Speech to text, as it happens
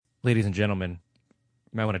Ladies and gentlemen,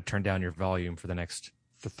 you might want to turn down your volume for the next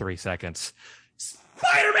 3 seconds.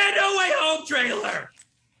 Spider-Man No Way Home trailer!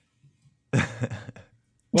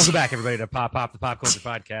 Welcome back, everybody, to Pop, the Pop Culture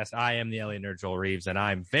Podcast. I am the LA Nerd, Joel Reeves, and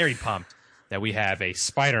I'm very pumped that we have a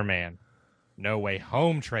Spider-Man No Way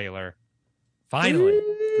Home trailer. Finally.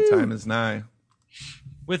 The time is nigh.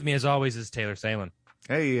 With me, as always, is Taylor Salen.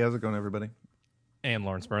 Hey, how's it going, everybody? And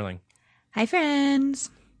Lauren Sperling. Hi,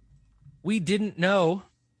 friends. We didn't know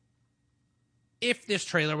if this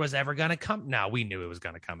trailer was ever going to come. Now, we knew it was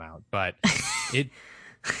going to come out, but it...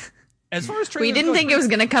 As far as we didn't think it was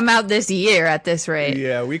going to come out this year at this rate.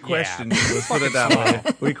 Yeah, we questioned it. Let's put it that way.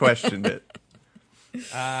 We questioned it.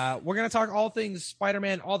 We're going to talk all things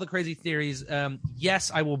Spider-Man, all the crazy theories. Yes,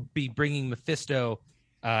 I will be bringing Mephisto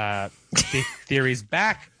theories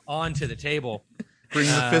back onto the table. Bring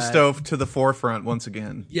Mephisto to the forefront once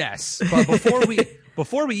again. Yes, but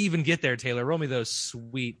before we even get there, Taylor, roll me those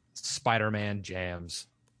sweet Spider-Man jams.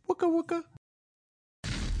 Wooka wooka.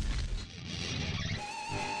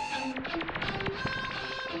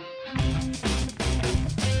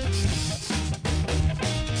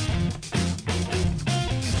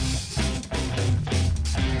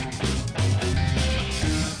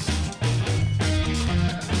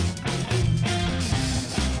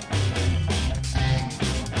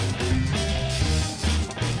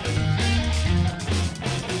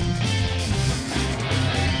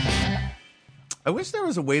 I wish there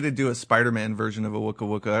was a way to do a Spider-Man version of a Wooka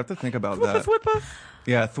Wooka. I have to think about that. Thwippa?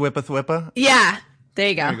 Yeah, Thwippa Thwippa. Yeah, there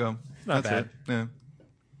you go. There you go. Not That's bad. it. Yeah.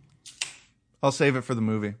 I'll save it for the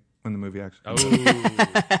movie, when the movie actually. Oh,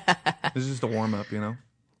 This is just a warm-up, you know?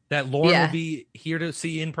 that Lauren Yeah. will be here to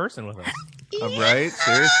see in person with us. Right?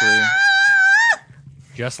 Seriously.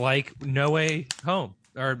 Just like No Way Home.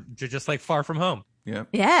 Or just like Far From Home. Yeah.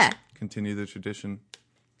 Yeah. Continue the tradition.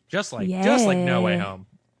 Just like No Way Yeah. Home.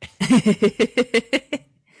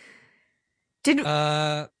 Did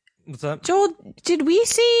What's up? Joel? Did we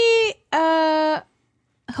see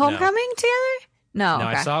Homecoming together? No. No,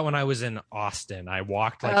 okay. I saw it when I was in Austin. I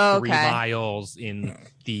walked like Oh, 3 okay. miles in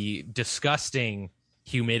the disgusting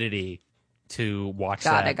humidity to watch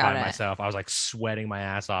Got that it, got by it. myself. I was like sweating my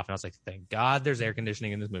ass off, and I was like, "Thank God there's air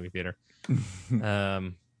conditioning in this movie theater."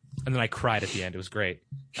 And then I cried at the end. It was great.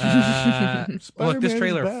 Look, this Spider-Man is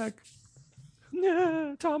trailer. back.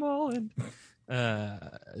 Yeah, Tom Holland.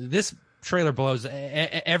 This trailer blows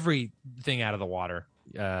everything out of the water.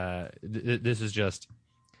 This is just.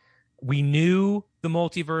 We knew the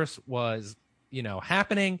multiverse was,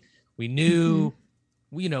 happening. We knew,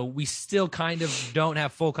 we still kind of don't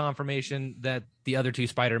have full confirmation that the other 2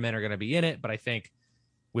 Spider-Men are going to be in it. But I think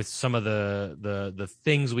with some of the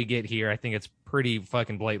things we get here, I think it's pretty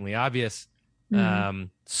fucking blatantly obvious.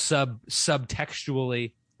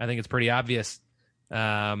 Subtextually, I think it's pretty obvious.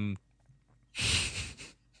 I've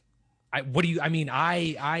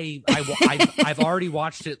already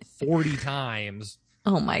watched it 40 times.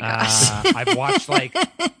 Oh my gosh. I've watched like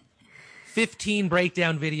 15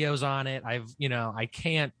 breakdown videos on it. I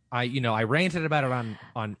ranted about it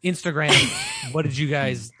on Instagram. What did you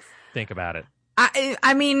guys think about it?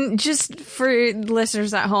 I mean, just for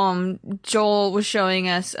listeners at home, Joel was showing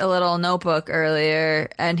us a little notebook earlier,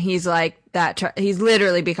 and he's like that. He's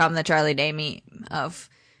literally become the Charlie Day meme of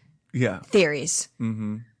theories.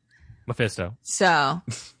 Mm-hmm. Mephisto. So,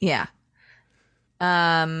 yeah.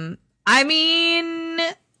 I mean,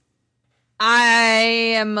 I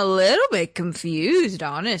am a little bit confused,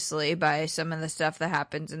 honestly, by some of the stuff that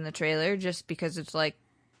happens in the trailer, just because it's like,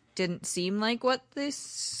 didn't seem like what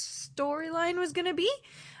this storyline was going to be.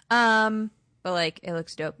 But like, it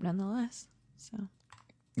looks dope nonetheless. So,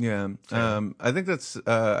 Yeah. I think that's,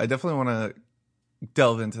 I definitely want to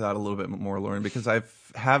delve into that a little bit more, Lauren, because I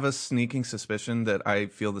have a sneaking suspicion that I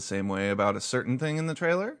feel the same way about a certain thing in the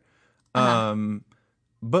trailer.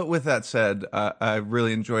 But with that said, I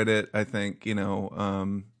really enjoyed it. I think, it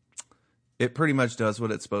pretty much does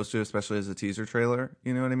what it's supposed to, especially as a teaser trailer.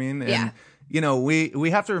 You know what I mean? Yeah. And,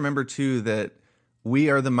 we have to remember, too, that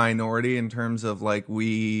we are the minority in terms of, like,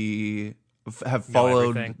 we have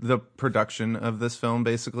followed everything. the production of this film,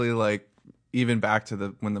 basically, like, even back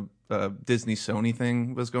to when the Disney Sony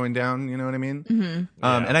thing was going down, you know what I mean? Mm-hmm.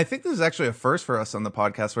 And I think this is actually a first for us on the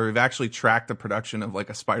podcast where we've actually tracked the production of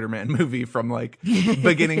like a Spider-Man movie from like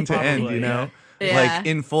beginning to end, Yeah. like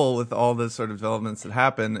in full with all the sort of developments that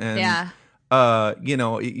happen. And, I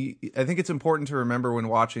think it's important to remember when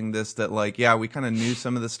watching this that like, yeah, we kind of knew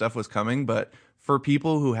some of this stuff was coming, but for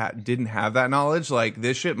people who didn't have that knowledge, like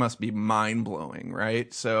this shit must be mind blowing,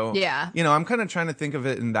 right? So, I'm kind of trying to think of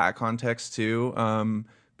it in that context too.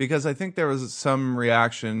 Because I think there was some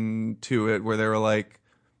reaction to it where they were like,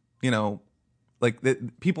 like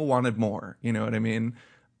people wanted more. You know what I mean?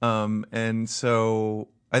 And so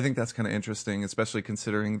I think that's kind of interesting, especially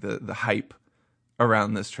considering the hype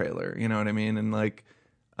around this trailer. You know what I mean? And like,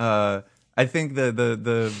 I think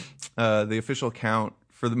the official count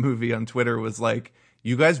for the movie on Twitter was like,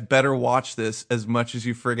 you guys better watch this as much as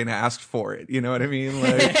you friggin' asked for it. You know what I mean?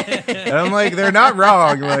 Like, and I'm like, they're not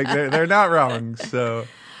wrong. Like, they're not wrong. So,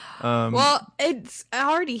 well, it's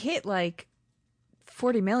already hit like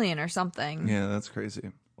 40 million or something. Yeah, that's crazy.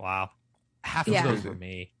 Wow, half of those for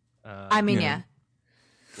me. I mean, yeah.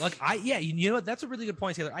 Like, you know what? That's a really good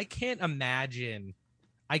point, Taylor. I can't imagine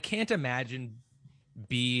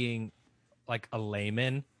being like a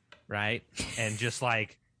layman, right? And just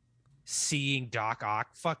like seeing Doc Ock,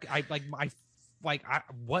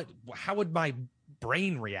 how would my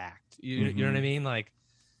brain react? You know what I mean? Like,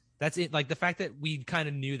 that's it. Like the fact that we kind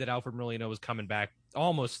of knew that Alfred Molina was coming back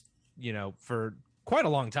almost, for quite a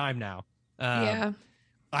long time now. I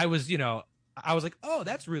was like, oh,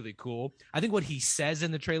 that's really cool. I think what he says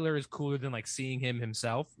in the trailer is cooler than like seeing him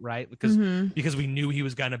himself, right? Because we knew he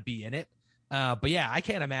was gonna be in it. But yeah, I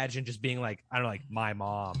can't imagine just being like, I don't know, like my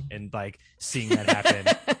mom and like seeing that happen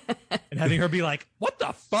and having her be like, what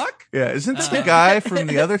the fuck? Yeah, isn't this the guy from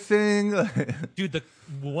the other thing? Dude,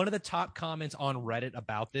 one of the top comments on Reddit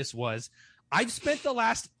about this was, I've spent the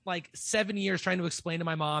last like 7 years trying to explain to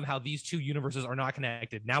my mom how these two universes are not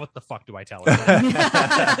connected. Now what the fuck do I tell her?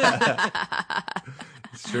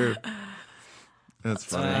 It's true. That's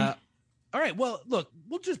funny. All right. Well, look,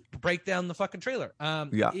 we'll just break down the fucking trailer.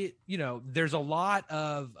 There's a lot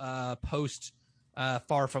of post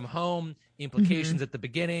Far From Home implications at the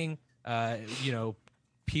beginning.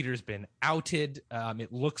 Peter's been outed.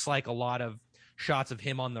 It looks like a lot of shots of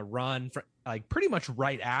him on the run, like pretty much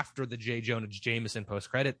right after the J. Jonah Jameson post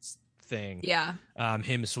credits thing. Yeah.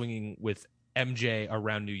 Him swinging with MJ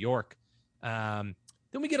around New York. Then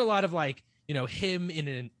we get a lot of like, him in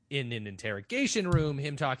an interrogation room,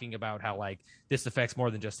 him talking about how like this affects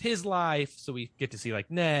more than just his life. So we get to see like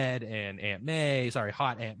Ned and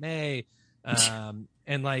hot Aunt May.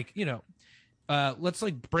 And like, let's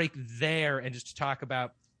like break there and just talk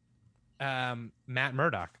about Matt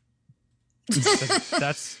Murdock.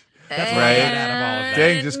 That's right. Out of all of that.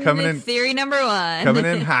 Dang, just coming in. Theory number one. Coming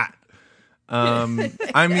in hot.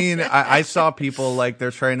 I mean, I saw people like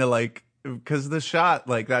they're trying to like, because the shot,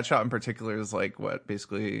 like that shot in particular is like what,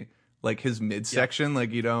 basically like his midsection,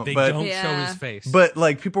 like you don't. They don't show his face. But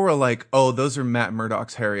like people were like, "Oh, those are Matt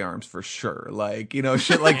Murdock's hairy arms for sure." Like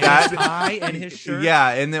shit like and that. His tie and his shirt. Yeah,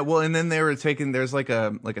 and then they were taking. There's like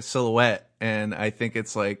a silhouette, and I think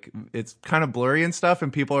it's like it's kind of blurry and stuff,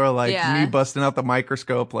 and people are like me busting out the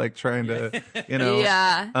microscope, like trying to,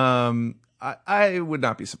 Yeah. I would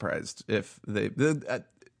not be surprised if they.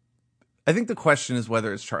 I think the question is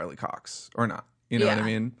whether it's Charlie Cox or not. You know what I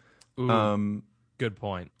mean? Ooh, good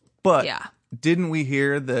point. But didn't we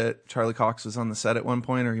hear that Charlie Cox was on the set at one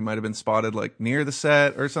point, or he might have been spotted like near the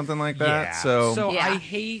set or something like that? Yeah. So I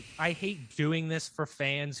hate doing this for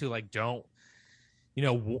fans who like don't,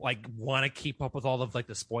 like want to keep up with all of like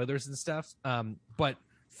the spoilers and stuff. But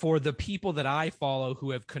for the people that I follow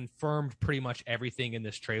who have confirmed pretty much everything in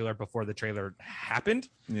this trailer before the trailer happened,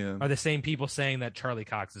 are the same people saying that Charlie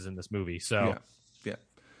Cox is in this movie. So yeah.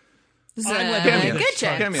 Good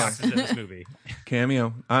check. Cox is in this movie.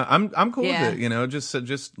 Cameo. I'm cool with it.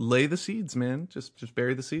 Just lay the seeds, man. Just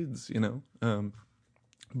bury the seeds.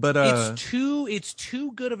 But it's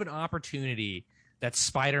too good of an opportunity that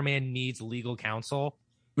Spider-Man needs legal counsel.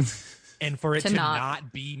 And for it to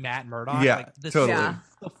not be Matt Murdock, totally.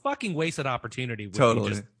 The fucking wasted opportunity would be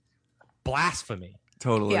just blasphemy.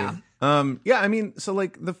 Totally. Yeah. I mean, so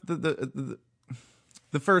like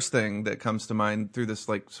the first thing that comes to mind through this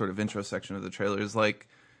like sort of intro section of the trailer is like,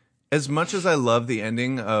 as much as I love the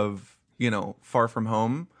ending of Far From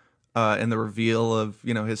Home, and the reveal of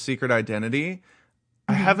his secret identity,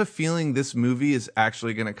 I have a feeling this movie is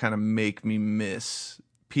actually going to kind of make me miss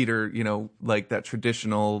Peter, like that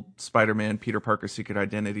traditional Spider-Man, Peter Parker secret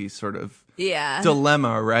identity sort of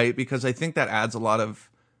dilemma, right? Because I think that adds a lot of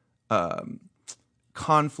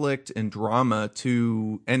conflict and drama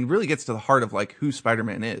to, and really gets to the heart of like who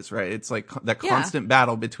Spider-Man is, right? It's like that constant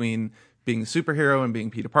battle between being a superhero and being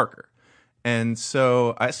Peter Parker. And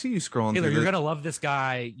so I see you scrolling Taylor, through you're going to love this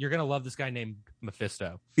guy. You're going to love this guy named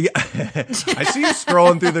Mephisto. Yeah. I see you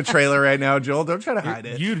scrolling through the trailer right now, Joel. Don't try to hide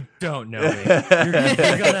it. You don't know me.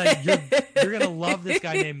 You're going to love this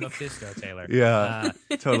guy named Mephisto, Taylor. Yeah,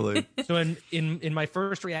 totally. So in my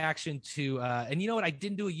first reaction to, and you know what? I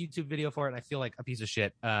didn't do a YouTube video for it, and I feel like a piece of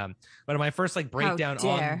shit. But in my first like breakdown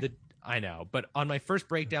on the, I know, but on my first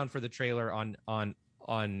breakdown for the trailer on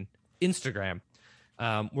on Instagram.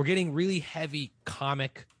 We're getting really heavy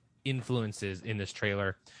comic influences in this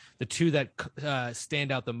trailer. The two that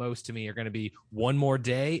stand out the most to me are going to be One More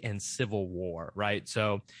Day and Civil War, right?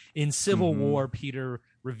 So in Civil War, Peter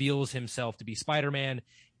reveals himself to be Spider-Man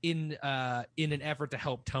in an effort to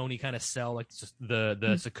help Tony kind of sell like just the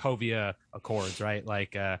Sokovia Accords, right?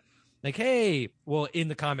 Like, hey, well, in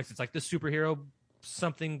the comics, it's like the superhero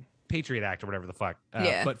something Patriot Act or whatever the fuck.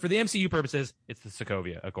 But for the MCU purposes, it's the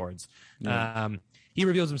Sokovia Accords. Yeah. He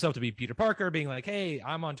reveals himself to be Peter Parker, being like, hey,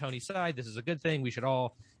 I'm on Tony's side. This is a good thing. We should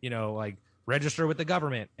all, like register with the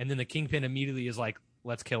government. And then the Kingpin immediately is like,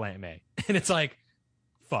 let's kill Aunt May. And it's like,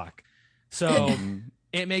 fuck. So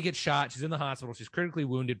Aunt May gets shot. She's in the hospital. She's critically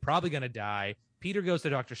wounded, probably going to die. Peter goes to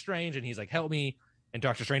Doctor Strange and he's like, help me. And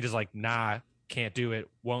Doctor Strange is like, nah, can't do it.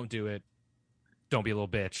 Won't do it. Don't be a little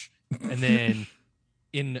bitch. And then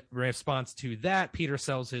in response to that, Peter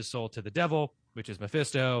sells his soul to the devil, which is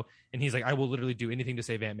Mephisto. And he's like, I will literally do anything to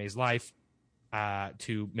save Aunt May's life,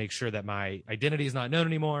 to make sure that my identity is not known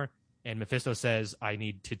anymore. And Mephisto says, I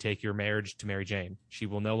need to take your marriage to Mary Jane. She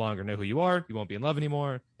will no longer know who you are. You won't be in love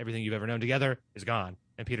anymore. Everything you've ever known together is gone.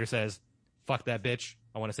 And Peter says, fuck that bitch.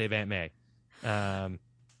 I want to save Aunt May.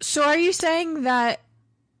 So are you saying that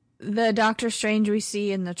the Doctor Strange we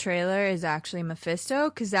see in the trailer is actually Mephisto?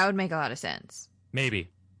 Because that would make a lot of sense. Maybe.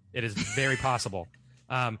 It is very possible.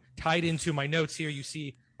 Tied into my notes here, you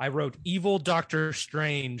see I wrote evil Doctor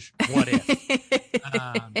Strange, what if?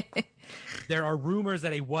 There are rumors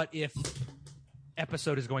that a what if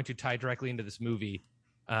episode is going to tie directly into this movie.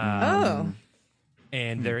 And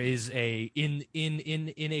there is a in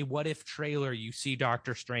a what if trailer, you see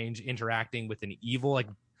Doctor Strange interacting with an evil like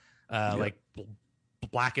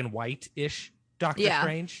black and white ish Doctor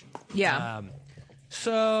Strange. Yeah.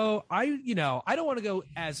 So I don't want to go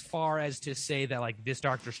as far as to say that like this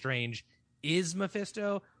Doctor Strange is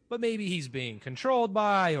Mephisto, but maybe he's being controlled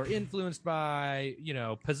by or influenced by,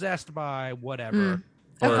 possessed by whatever.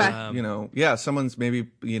 Or, someone's maybe,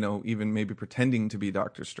 even maybe pretending to be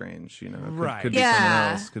Doctor Strange, could be someone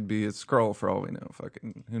else, could be a Skrull for all we know.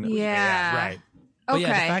 Fucking, who knows? Yeah. Right. But okay.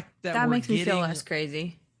 The fact that makes me feel less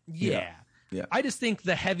crazy. Yeah. I just think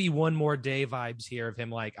the heavy One More Day vibes here of him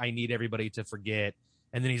like, I need everybody to forget.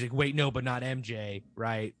 And then he's like, wait, no, but not MJ,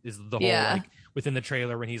 right? Is the whole like within the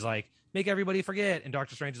trailer when he's like, make everybody forget. And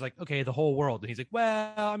Doctor Strange is like, okay, the whole world. And he's like,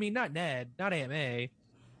 well, I mean, not Ned, not Aunt May.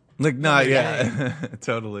 Like, not,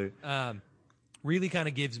 totally. Really kind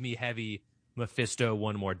of gives me heavy Mephisto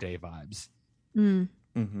One More Day vibes.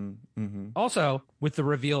 Also, with the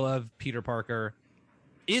reveal of Peter Parker,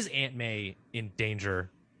 is Aunt May in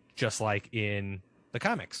danger, just like in the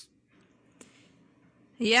comics?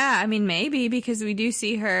 Yeah, I mean, maybe, because we do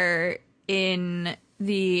see her in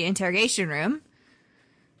the interrogation room.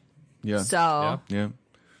 Yeah. So. Yeah,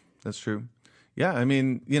 that's true. Yeah, I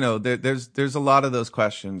mean, there's a lot of those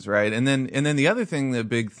questions, right? And then the other thing, the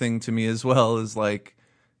big thing to me as well is like,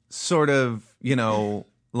 sort of,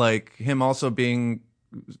 like him also being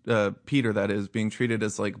Peter, that is, being treated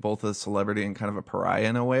as like both a celebrity and kind of a pariah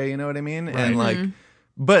in a way. You know what I mean? Right. And like,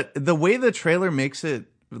 but the way the trailer makes it,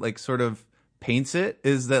 like, sort of paints it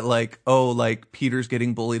is that like, oh, like Peter's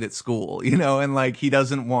getting bullied at school, and like he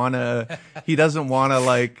doesn't want to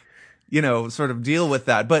like, sort of deal with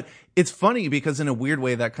that. But it's funny because in a weird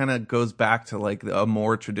way that kind of goes back to like a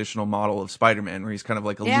more traditional model of Spider-Man where he's kind of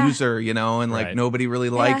like a loser, and like nobody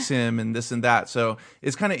really likes him and this and that. So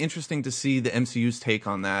it's kind of interesting to see the MCU's take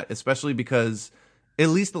on that, especially because at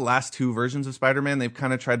least the last two versions of Spider-Man, they've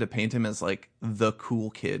kind of tried to paint him as like the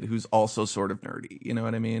cool kid who's also sort of nerdy. You know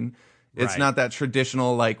what I mean? It's not that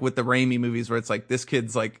traditional, like with the Raimi movies where it's like this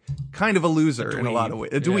kid's like kind of a loser in a lot of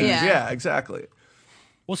ways. A dweeb, yeah, exactly.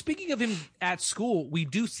 Well, speaking of him at school, we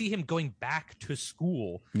do see him going back to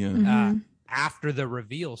school after the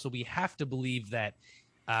reveal. So we have to believe that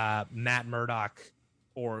Matt Murdock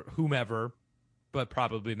or whomever, but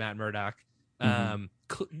probably Matt Murdock,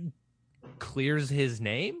 clears his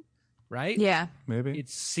name, right? Yeah. Maybe. It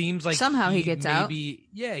seems like somehow he gets out.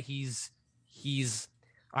 Yeah, he's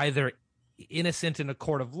either innocent in a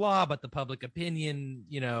court of law, but the public opinion,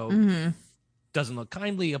 doesn't look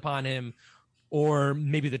kindly upon him. Or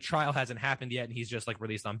maybe the trial hasn't happened yet and he's just like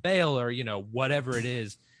released on bail or, whatever it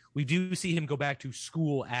is. We do see him go back to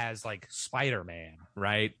school as like Spider-Man,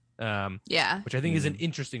 right? Which I think is an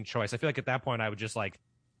interesting choice. I feel like at that point I would just like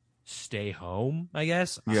stay home, I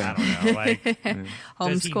guess. Yeah. I don't know. Like,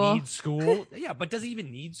 does he homeschool. need school? Yeah, but does he even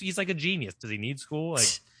need? He's like a genius. Does he need school? Like,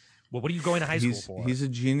 well, what are you going to high school for? He's a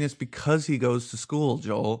genius because he goes to school,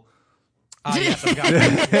 Joel. Yes, I've got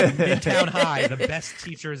Midtown High, the best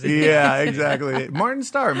teachers in Yeah, exactly. Martin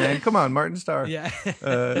Starr, man. Come on, Martin Starr. Yeah.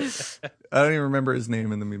 I don't even remember his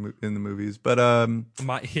name in the movies, but I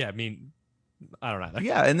mean, I don't know.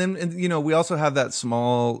 yeah, and then you know, we also have that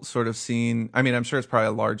small sort of scene. I mean, I'm sure it's probably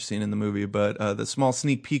a large scene in the movie, but the small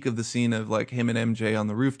sneak peek of the scene of like him and MJ on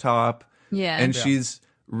the rooftop. Yeah. And she's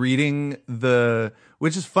reading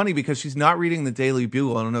which is funny because she's not reading the Daily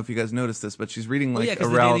Bugle. I don't know if you guys noticed this, but she's reading like because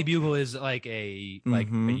the Daily Bugle is like a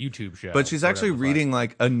YouTube show. But she's actually reading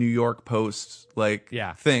like a New York Post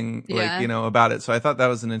thing, like, you know, about it. So I thought that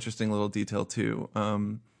was an interesting little detail too.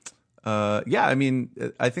 Yeah, I mean,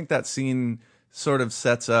 I think that scene sort of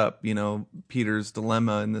sets up, you know, Peter's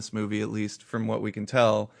dilemma in this movie, at least from what we can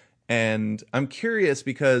tell. And I'm curious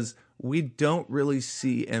because we don't really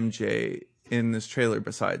see MJ in this trailer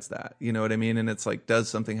besides that, you know what I mean? And it's like, does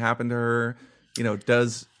something happen to her? You know,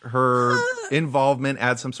 does her involvement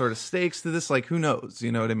add some sort of stakes to this? Like, who knows?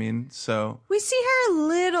 You know what I mean? So we see her a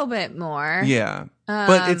little bit more. Yeah.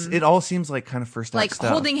 But it all seems like kind of first act like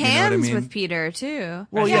stuff. Holding you know hands what I mean? with Peter too.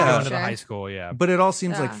 Well, yeah, yeah, going to the high school, yeah. But it all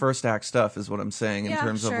seems like first act stuff is what I'm saying in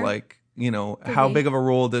terms of like, you know, how big of a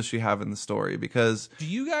role does she have in the story? Because do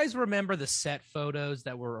you guys remember the set photos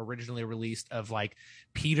that were originally released of like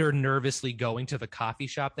Peter nervously going to the coffee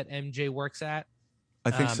shop that MJ works at?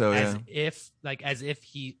 I think so, yeah. As if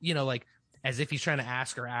he, you know, like as if he's trying to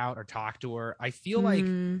ask her out or talk to her. I feel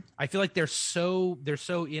like they're so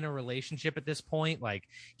in a relationship at this point. Like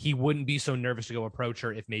he wouldn't be so nervous to go approach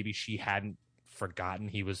her if maybe she hadn't forgotten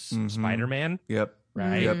he was Spider-Man. Yep.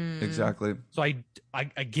 Right. Yep. Exactly. So I'm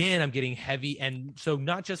getting heavy, and so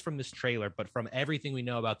not just from this trailer, but from everything we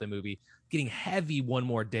know about the movie, getting heavy One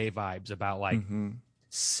More Day vibes about like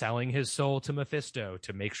selling his soul to Mephisto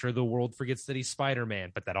to make sure the world forgets that he's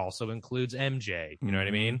Spider-Man, but that also includes MJ. You know what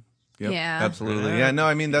I mean? Yep, yeah. Absolutely. Yeah. No,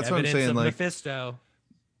 I mean that's what I'm saying. Like Mephisto.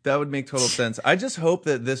 That would make total sense. I just hope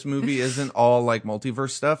that this movie isn't all like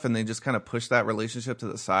multiverse stuff, and they just kind of push that relationship to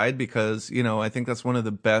the side because, you know, I think that's one of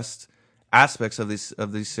the best aspects of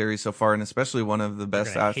these series so far, and especially one of the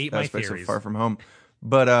best aspects of Far From Home.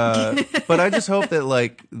 But I just hope that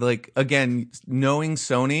like again, knowing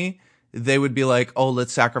Sony, they would be like, oh,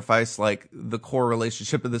 let's sacrifice like the core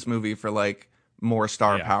relationship of this movie for like more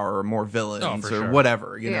star power or more villains or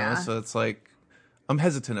whatever, you know. So it's like I'm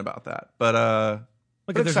hesitant about that, but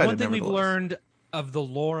look, there's one thing we've learned of the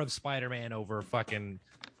lore of Spider-Man over fucking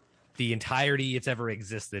the entirety it's ever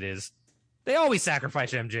existed is they always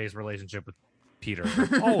sacrifice MJ's relationship with Peter.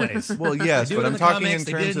 Always. Well, yes, but I'm talking comics,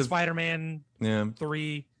 in terms of Spider-Man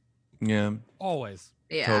 3. Yeah. Always.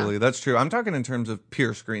 Yeah. Totally. That's true. I'm talking in terms of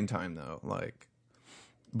pure screen time though. Like,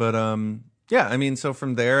 but yeah, I mean, so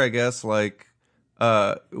from there, I guess like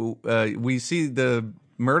we see the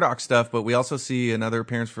Murdoch stuff, but we also see another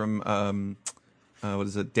appearance from what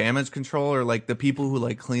is it? Damage Control, or like the people who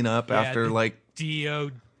like clean up after like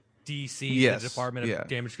DODC, the Department of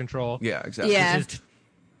Damage Control. Yeah, exactly. Yeah. Which is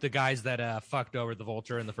the guys that fucked over the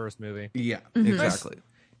Vulture in the first movie. Yeah, exactly.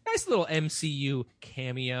 Nice little MCU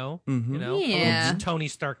cameo, you know, Tony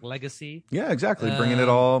Stark legacy. Yeah, exactly. Bringing it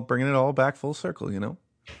all back full circle, you know.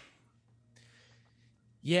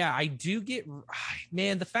 Yeah, I do get,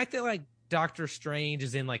 man, the fact that like Doctor Strange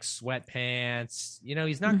is in like sweatpants, you know,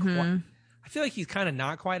 he's not quite. I feel like he's kind of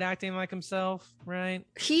not quite acting like himself, right?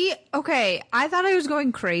 I thought I was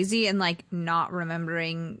going crazy and like not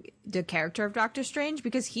remembering the character of Doctor Strange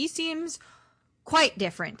because he seems quite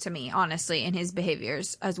different to me, honestly, in his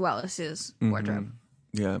behaviors as well as his wardrobe.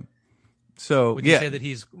 Yeah. So would you say that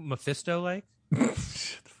he's Mephisto-like?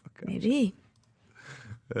 Maybe.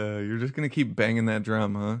 You're just gonna keep banging that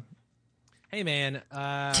drum, huh? Hey, man.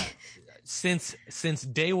 Since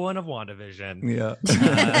day one of WandaVision. Yeah.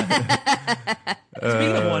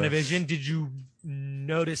 Speaking of WandaVision, did you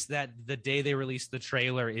notice that the day they released the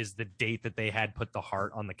trailer is the date that they had put the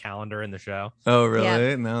heart on the calendar in the show? Oh, really?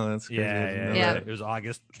 Yeah. No, that's crazy. Yeah. It was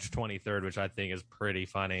August 23rd, which I think is pretty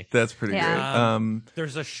funny. That's pretty great.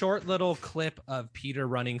 There's a short little clip of Peter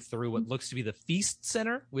running through what looks to be the Feast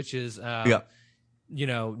Center, which is you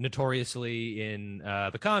know, notoriously in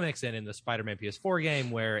the comics and in the Spider-Man PS4 game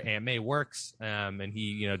where Aunt May works, and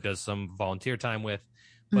he, you know, does some volunteer time with.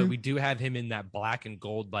 But we do have him in that black and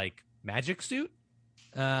gold like magic suit,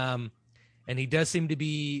 and he does seem to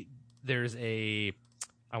be. There's I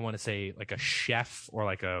want to say like a chef or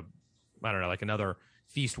like I don't know, like another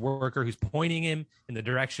Feast worker who's pointing him in the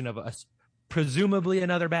direction of presumably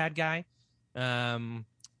another bad guy,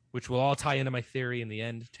 which will all tie into my theory in the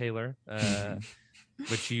end, Taylor.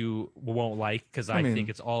 Which you won't like because I think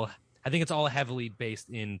it's all heavily based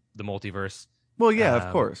in the multiverse. Well, yeah,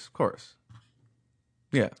 of course.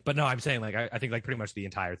 Yeah. But no, I'm saying like I think like pretty much the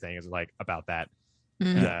entire thing is like about that.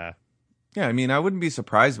 Mm-hmm. Yeah, I mean, I wouldn't be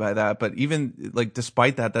surprised by that, but even like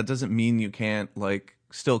despite that, that doesn't mean you can't like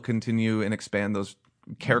still continue and expand those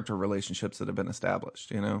character relationships that have been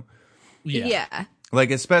established, you know? Yeah.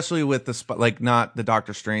 Like especially with the like not the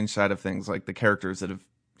Doctor Strange side of things, like the characters that have,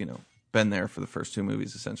 you know, been there for the first two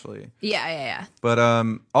movies essentially. Yeah. But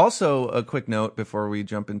also a quick note before we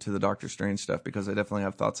jump into the Doctor Strange stuff, because I definitely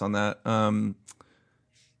have thoughts on that.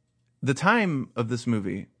 The time of this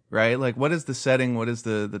movie, right? Like, what is the setting? What is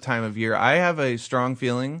the time of year? I have a strong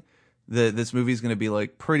feeling that this movie is going to be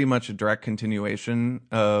like pretty much a direct continuation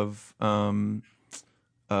of Far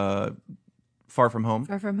From Home.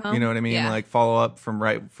 Far From Home. You know what I mean? Yeah. Like follow up from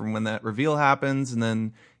when that reveal happens, and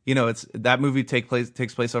then you know it's that movie takes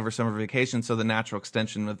place over summer vacation. So the natural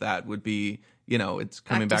extension of that would be, you know, it's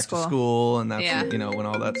coming back to school, and that's you know when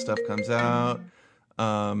all that stuff comes out,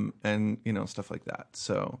 and you know stuff like that.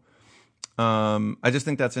 So. I just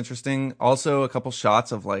think that's interesting. Also, a couple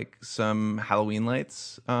shots of like some Halloween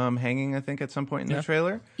lights hanging, I think, at some point in the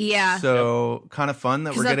trailer. Yeah. So kind of fun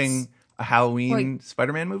that we're getting a Halloween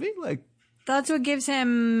Spider-Man movie. Like that's what gives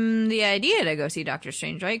him the idea to go see Doctor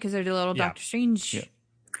Strange, right? Because they're the little Doctor Strange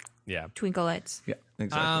twinkle lights. Yeah,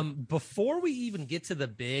 exactly. Before we even get to the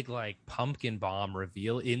big like pumpkin bomb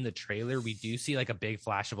reveal in the trailer, we do see like a big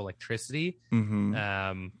flash of electricity.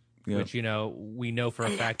 Which, you know, we know for a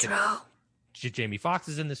fact that Jamie Foxx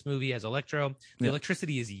is in this movie as Electro. The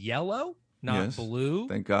electricity is yellow, not blue.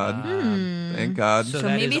 Thank God. Thank God. So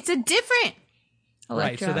maybe it's a different Electro.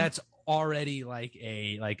 Right. So that's already like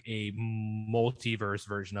a multiverse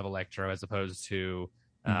version of Electro, as opposed to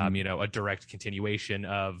you know, a direct continuation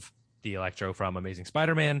of the Electro from Amazing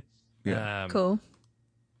Spider-Man. Yeah. Cool.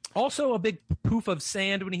 Also, a big poof of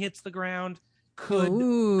sand when he hits the ground could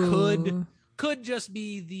just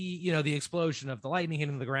be the explosion of the lightning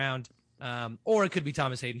hitting the ground. Or it could be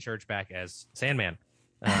Thomas Hayden Church back as Sandman.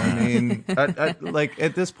 I mean, like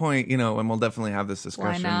at this point, you know, and we'll definitely have this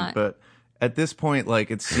discussion, but at this point,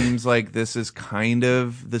 like it seems like this is kind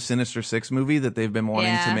of the Sinister Six movie that they've been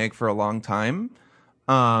wanting to make for a long time.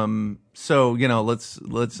 So, you know, let's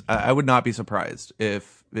I would not be surprised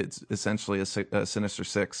if it's essentially a Sinister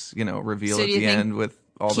Six, you know, reveal at the end with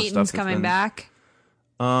all Keaton's the stuff coming back.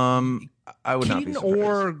 I would Keaton not be surprised.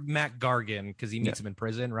 or Matt Gargan, because he meets him in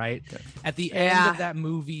prison, right? Yeah. At the end of that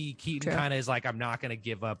movie, Keaton kind of is like, I'm not going to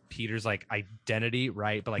give up Peter's like identity,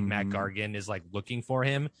 right? But like Matt Gargan is like looking for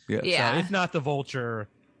him. So if not the Vulture,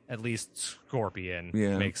 at least Scorpion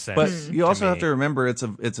makes sense. But you also have to remember it's a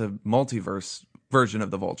multiverse version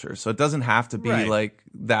of the Vulture, so it doesn't have to be like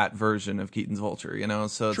that version of Keaton's Vulture, you know?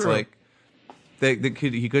 So it's like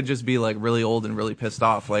he could just be like really old and really pissed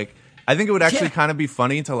off. Like I think it would actually kind of be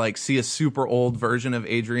funny to like see a super old version of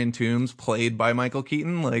Adrian Toomes played by Michael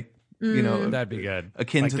Keaton, like you know, that'd be good,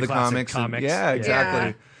 akin like to the comics. Yeah,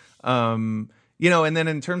 exactly. You know, and then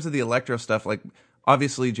in terms of the Electro stuff, like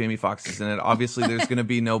obviously Jamie Foxx is in it. Obviously, there's going to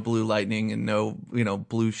be no blue lightning and no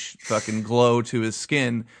blue fucking glow to his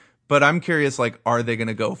skin. But I'm curious, like, are they going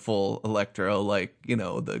to go full Electro, like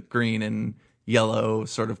the green and yellow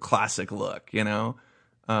sort of classic look, you know?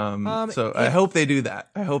 So I hope they do that.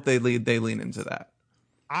 I hope they lean into that.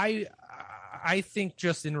 I think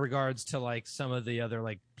just in regards to like some of the other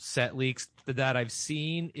like set leaks that I've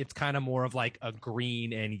seen, it's kind of more of like a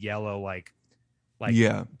green and yellow like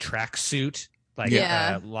tracksuit. Like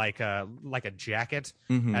a jacket,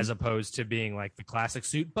 as opposed to being like the classic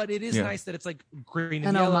suit. But it is nice that it's like green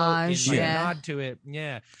and yellow, homage, like, nod to it.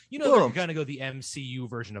 Yeah, they're gonna go the MCU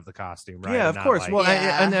version of the costume, right? Yeah, of course. Like,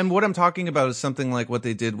 and what I'm talking about is something like what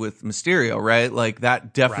they did with Mysterio, right? Like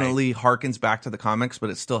that definitely harkens back to the comics, but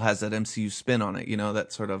it still has that MCU spin on it. You know,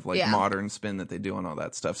 that sort of like modern spin that they do on all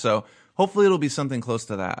that stuff. So hopefully it'll be something close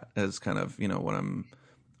to that, as kind of what I'm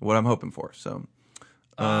hoping for. So.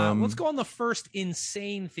 Let's go on the first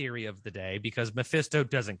insane theory of the day, because Mephisto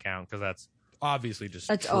doesn't count because that's obviously just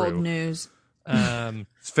that's true. Old news.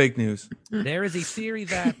 It's fake news. There is a theory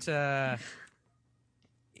that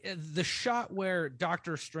the shot where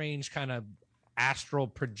Doctor Strange kind of astral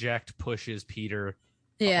project pushes Peter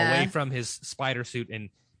away from his spider suit, and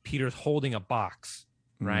Peter's holding a box,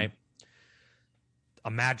 right?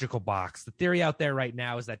 A magical box. The theory out there right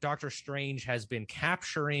now is that Doctor Strange has been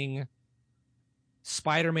capturing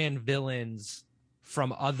Spider-Man villains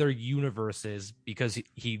from other universes because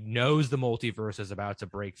he knows the multiverse is about to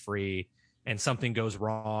break free and something goes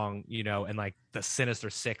wrong, and like the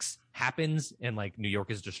Sinister Six happens and like New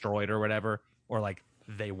York is destroyed or whatever, or like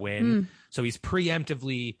they win. So he's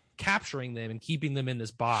preemptively capturing them and keeping them in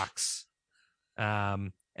this box.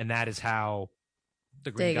 And that is how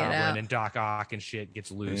the Green Goblin and Doc Ock and shit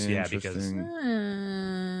gets loose. Yeah, because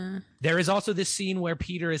there is also this scene where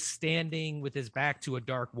Peter is standing with his back to a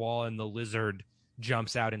dark wall and the lizard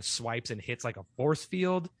jumps out and swipes and hits like a force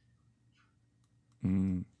field.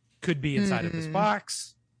 Could be inside of this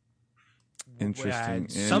box. Interesting.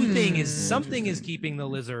 Something is keeping the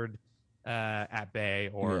lizard at bay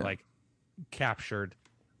or like captured.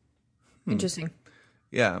 Interesting.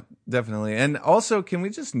 Yeah, definitely. And also, can we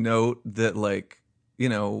just note that, like, you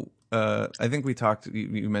know, I think we talked,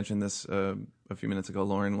 you mentioned this a few minutes ago,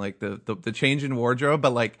 Lauren, like the change in wardrobe,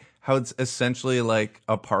 but like how it's essentially like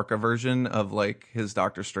a parka version of like his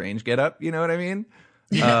Doctor Strange getup. You know what I mean?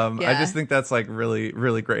 I just think that's like really,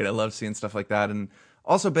 really great. I love seeing stuff like that. And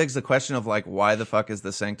also begs the question of like, why the fuck is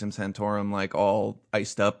the Sanctum Sanctorum like all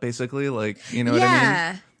iced up, basically? Like, you know what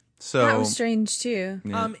I mean? So that was strange too.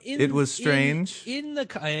 Yeah. It was strange. In the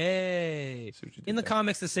comics,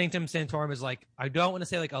 the Sanctum Sanctorum is like, I don't want to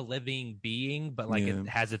say like a living being, but like it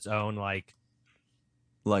has its own like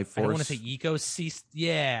life force. I don't want to say ecosystem.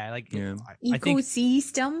 Yeah, like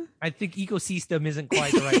ecosystem. I think ecosystem isn't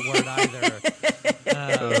quite the right word either.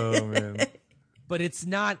 Oh man! But it's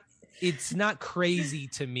not crazy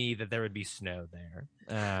to me that there would be snow there.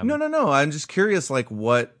 No. I'm just curious, like,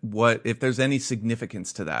 what if there's any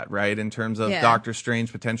significance to that, right? In terms of Doctor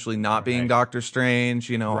Strange potentially not being Doctor Strange,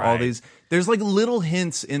 you know, all these. There's like little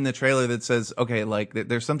hints in the trailer that says, okay, like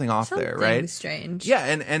there's something off there, right? Strange. Yeah,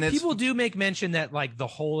 and it's, people do make mention that like the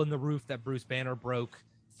hole in the roof that Bruce Banner broke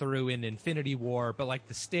through in Infinity War, but like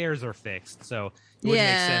the stairs are fixed, so it wouldn't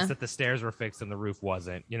make sense that the stairs were fixed and the roof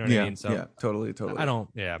wasn't. You know what I mean? So totally. I don't.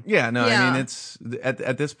 I mean, it's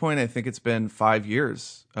at this point, I think it's been 5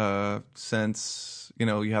 years since, you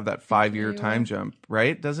know, you have that 5-year time jump,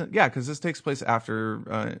 right? Because this takes place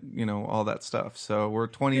after you know, all that stuff. So we're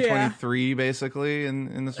 2023 basically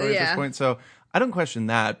in the story at this point. So I don't question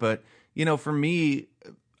that, but you know, for me,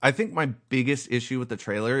 I think my biggest issue with the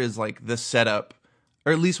trailer is like the setup,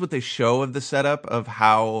 or at least what they show of the setup of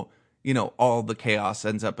how, you know, all the chaos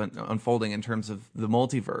ends up unfolding in terms of the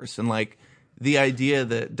multiverse. And like the idea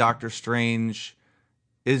that Doctor Strange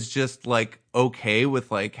is just like okay with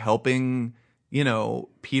like helping, you know,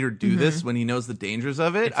 Peter do this when he knows the dangers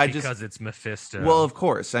of it. Because it's Mephisto. Well, of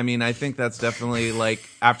course. I mean, I think that's definitely like,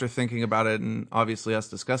 after thinking about it and obviously us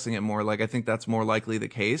discussing it more, like I think that's more likely the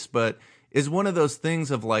case, but is one of those things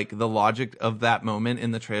of like the logic of that moment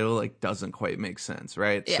in the trailer like doesn't quite make sense,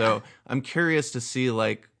 right? Yeah. So I'm curious to see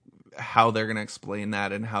like how they're going to explain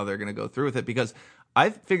that and how they're going to go through with it, because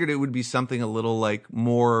I figured it would be something a little less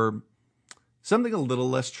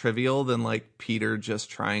trivial than like Peter just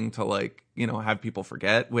trying to like, you know, have people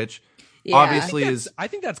forget, which obviously I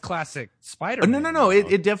think that's classic Spider-Man. No.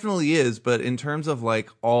 It definitely is. But in terms of like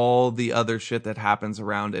all the other shit that happens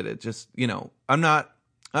around it, it just, you know, I'm not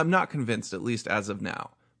convinced, at least as of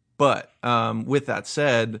now. But with that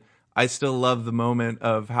said, I still love the moment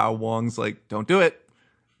of how Wong's like, don't do it.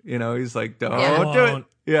 You know, he's like, don't do it.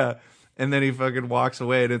 Yeah. And then he fucking walks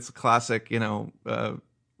away, and it's classic, you know,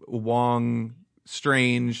 Wong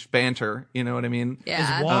Strange banter. You know what I mean?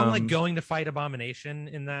 Yeah. Is Wong like going to fight Abomination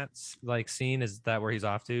in that like scene? Is that where he's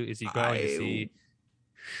off to? Is he going to see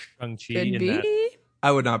Shang-Chi in that?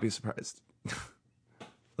 I would not be surprised.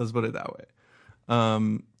 Let's put it that way.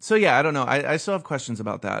 So yeah, I don't know. I still have questions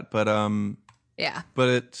about that, but but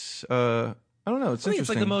it's I don't know. It's interesting. It's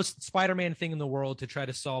like the most Spider-Man thing in the world to try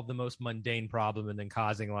to solve the most mundane problem and then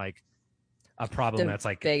causing like a problem that's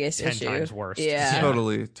like 10 times worse. Yeah.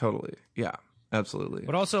 Totally. Yeah, absolutely.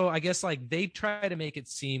 But also, I guess like they try to make it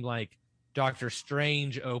seem like Doctor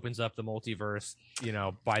Strange opens up the multiverse, you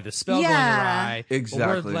know, by the spell going awry.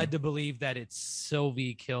 Exactly. But we're led to believe that it's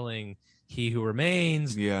Sylvie killing He Who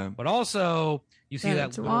Remains. Yeah. But also, you see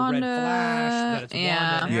that little red flash. That it's Wanda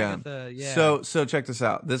and Agatha. Yeah. So check this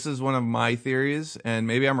out. This is one of my theories, and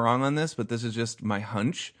maybe I'm wrong on this, but this is just my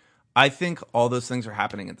hunch. I think all those things are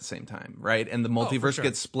happening at the same time, right? And the multiverse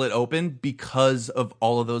gets split open because of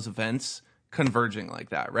all of those events converging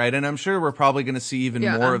like that, right? And I'm sure we're probably going to see even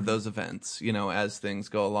more of those events, you know, as things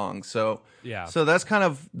go along. So so that's kind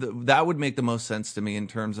of that would make the most sense to me in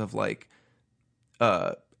terms of like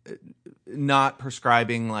not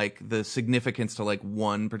prescribing like the significance to like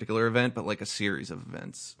one particular event, but like a series of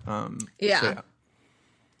events.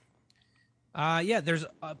 There's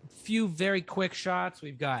a few very quick shots.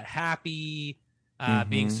 We've got Happy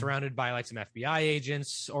being surrounded by like some FBI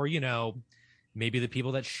agents, or, you know, maybe the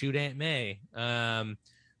people that shoot Aunt May.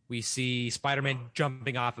 We see Spider-Man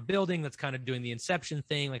jumping off a building that's kind of doing the Inception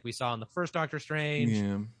thing like we saw in the first Doctor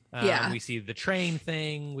Strange. We see the train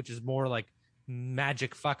thing, which is more like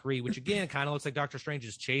magic fuckery, which again kind of looks like Doctor Strange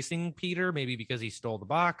is chasing Peter, maybe because he stole the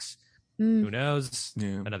box. Who knows?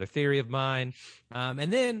 Yeah. Another theory of mine.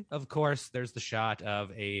 And then, of course, there's the shot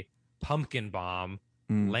of a pumpkin bomb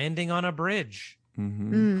landing on a bridge.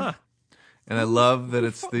 Huh. And I love that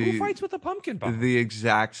who fights with a pumpkin bomb? The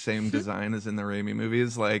exact same design as in the Raimi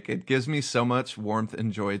movies. Like, it gives me so much warmth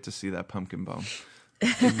and joy to see that pumpkin bomb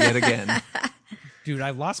yet again. Dude,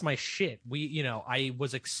 I lost my shit. I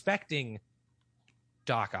was expecting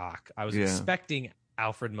Doc Ock. I was expecting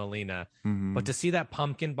Alfred Molina, but to see that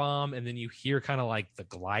pumpkin bomb and then you hear kind of like the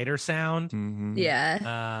glider sound,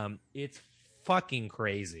 it's fucking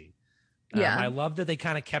crazy. I love that they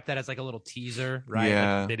kind of kept that as like a little teaser, right?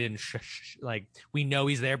 Yeah. Like they didn't like we know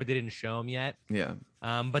he's there, but they didn't show him yet. Yeah.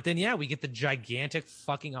 But then we get the gigantic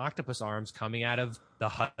fucking octopus arms coming out of the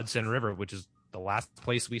Hudson River, which is the last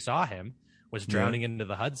place we saw him was drowning into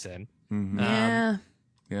the Hudson. Yeah,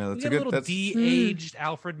 that's a little de-aged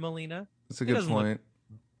Alfred Molina. That's a good point.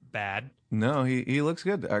 Bad. No, he looks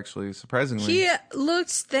good, actually, surprisingly. He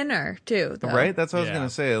looks thinner too, though. Right? That's what I was gonna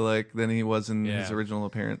say, like, than he was in his original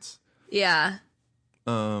appearance. Yeah.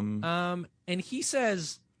 And he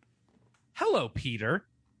says, "Hello, Peter."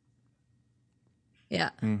 Yeah.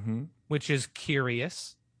 Which is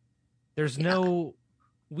curious. There's no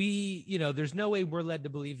there's no way we're led to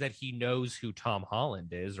believe that he knows who Tom Holland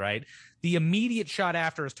is, right? The immediate shot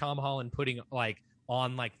after is Tom Holland putting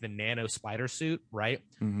on the nano spider suit, right?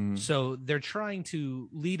 So they're trying to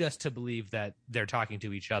lead us to believe that they're talking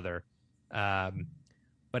to each other.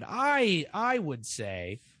 But I would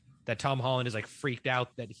say that Tom Holland is freaked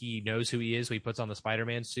out that he knows who he is, so he puts on the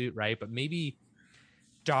Spider-Man suit, right? But maybe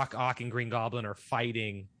Doc Ock and Green Goblin are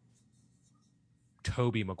fighting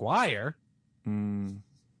Tobey Maguire. And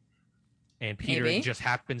Peter just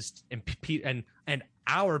happens, and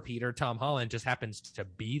our Peter, Tom Holland, just happens to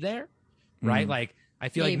be there, right? Like, I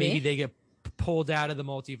feel like maybe they get pulled out of the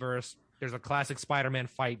multiverse. There's a classic Spider-Man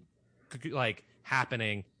fight,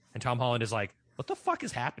 happening, and Tom Holland is like, "What the fuck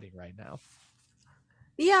is happening right now?"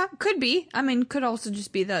 Yeah, could be. I mean, could also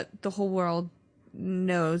just be that the whole world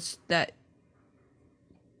knows that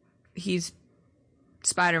he's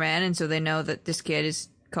Spider-Man, and so they know that this kid is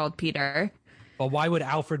called Peter. But why would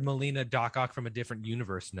Alfred Molina, Doc Ock from a different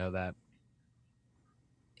universe, know that?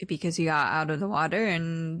 Because he got out of the water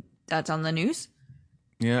and that's on the news?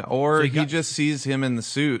 Yeah, or so he just sees him in the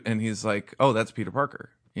suit and he's like, "Oh, that's Peter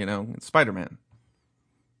Parker. It's Spider-Man."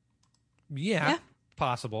 Yeah.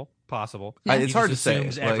 Possible. Yeah. It's hard to say.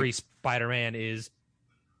 Every Spider-Man is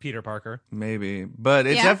Peter Parker. Maybe. But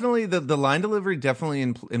it definitely, the line delivery definitely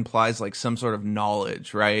implies some sort of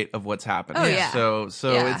knowledge, right, of what's happening. Oh, yeah. So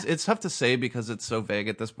it's tough to say because it's so vague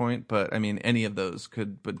at this point. But, I mean, any of those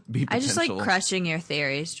could be potential. I just like crushing your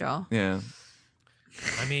theories, Joel. Yeah.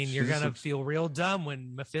 I mean, you're going to feel real dumb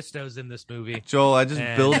when Mephisto's in this movie. Joel, I just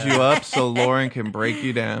build you up so Lauren can break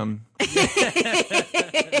you down.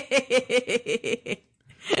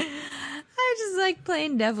 I just like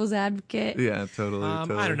playing devil's advocate. Yeah, totally.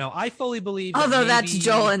 I don't know. I fully believe. Although that's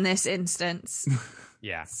Joel in this instance.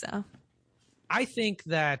 Yeah. So I think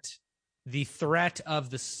that the threat of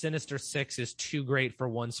the Sinister Six is too great for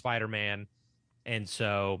one Spider-Man, and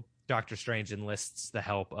so Doctor Strange enlists the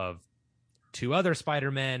help of two other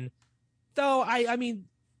Spider-Men. Though I mean,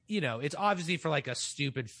 it's obviously for a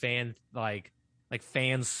stupid fan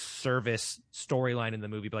fan service storyline in the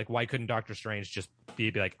movie, but why couldn't Doctor Strange just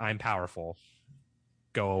be like, "I'm powerful,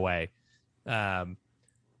 go away"? You know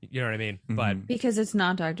what I mean? But because it's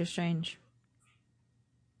not Doctor Strange.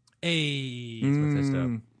 Hey, it's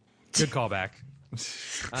Mephisto. Good callback.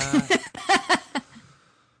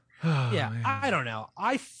 Yeah, man. I don't know.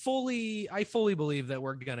 I fully believe that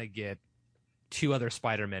we're gonna get two other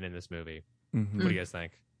Spider-Men in this movie. What do you guys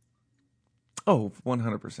think? Oh,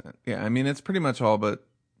 100%. Yeah, I mean, it's pretty much all but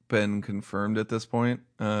been confirmed at this point,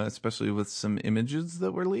 especially with some images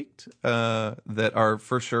that were leaked that are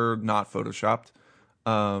for sure not photoshopped.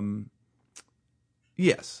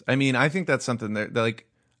 Yes, I mean, I think that's something that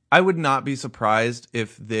I would not be surprised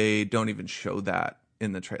if they don't even show that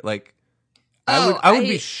in the trailer. I would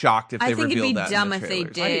be shocked if they revealed that. I think it'd be dumb if they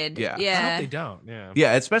did. I hope they don't.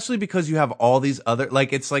 Yeah, especially because you have all these other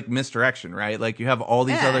it's like misdirection, right? You have all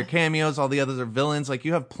these other cameos, all the others are villains.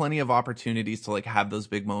 You have plenty of opportunities to have those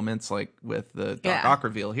big moments, with the Doc Ock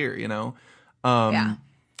reveal here. I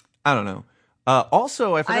don't know.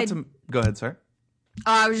 Also, I forgot to go ahead, sir.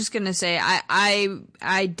 I was just gonna say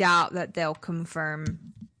I doubt that they'll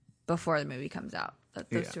confirm before the movie comes out that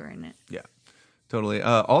those two are in it. Yeah. Totally.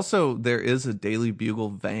 Also, there is a Daily Bugle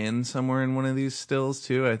van somewhere in one of these stills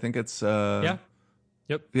too. I think it's Yeah,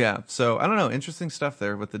 Yep. Yeah. So I don't know. Interesting stuff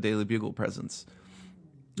there with the Daily Bugle presence.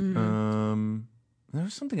 There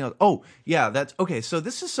was something else. Oh, yeah. That's okay. So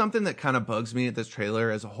this is something that kind of bugs me at this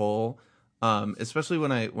trailer as a whole. Especially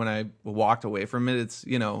when I walked away from it. It's,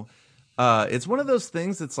 it's one of those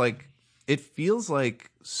things that's like, it feels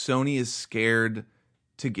like Sony is scared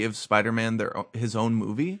to give Spider-Man his own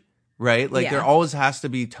movie, right? Like there always has to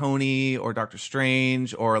be Tony or Doctor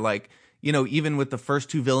Strange, or like, even with the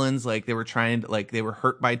first two villains, like they were they were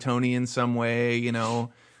hurt by Tony in some way, and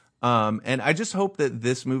I just hope that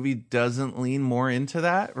this movie doesn't lean more into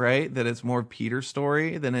that, right? That it's more Peter's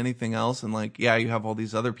story than anything else. And like, yeah, you have all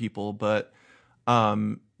these other people, but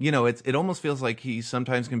it almost feels like he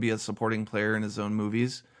sometimes can be a supporting player in his own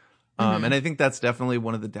movies. And I think that's definitely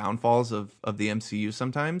one of the downfalls of the MCU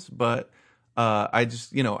sometimes. But I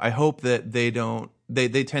just, I hope that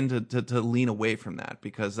they tend to lean away from that,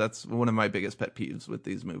 because that's one of my biggest pet peeves with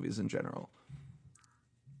these movies in general.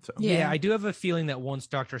 So. Yeah, I do have a feeling that once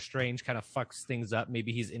Doctor Strange kind of fucks things up,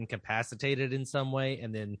 maybe he's incapacitated in some way,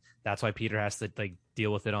 and then that's why Peter has to like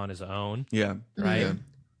deal with it on his own. Yeah. Right.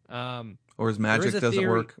 Yeah. Or his magic doesn't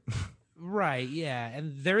work. Right, yeah,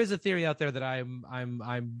 and there is a theory out there that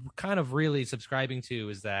I'm kind of really subscribing to,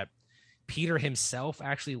 is that Peter himself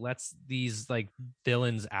actually lets these like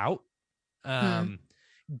villains out,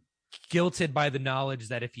 guilted by the knowledge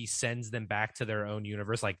that if he sends them back to their own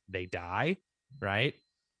universe, like they die, right?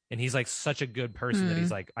 And he's like such a good person that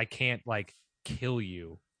he's like, I can't like kill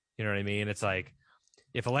you. You know what I mean? It's like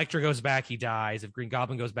if Elektra goes back, he dies. If Green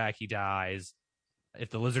Goblin goes back, he dies. If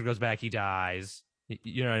the Lizard goes back, he dies.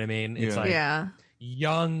 You know what I mean? It's like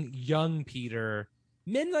young Peter.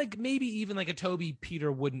 Men like maybe even like a Toby Peter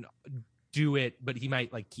wouldn't do it, but he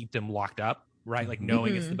might like keep them locked up, right? Like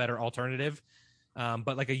knowing it's the better alternative.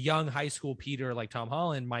 But like a young high school Peter like Tom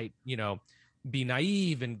Holland might, be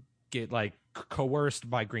naive and get like coerced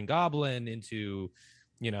by Green Goblin into,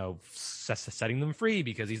 setting them free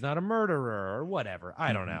because he's not a murderer or whatever.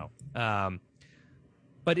 I don't know.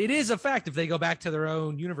 But it is a fact, if they go back to their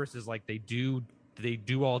own universes, like they do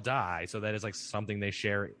all die. So that is like something they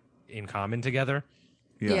share in common together.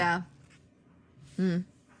 Yeah.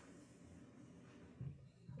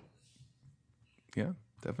 Yeah,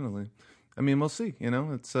 definitely. I mean, we'll see,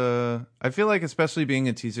 it's, I feel like especially being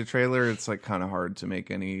a teaser trailer, it's like kind of hard to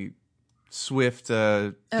make any swift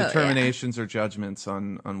determinations or judgments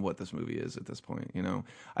on what this movie is at this point.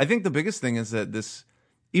 I think the biggest thing is that this,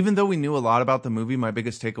 even though we knew a lot about the movie, my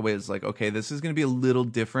biggest takeaway is like, okay, this is going to be a little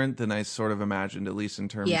different than I sort of imagined, at least in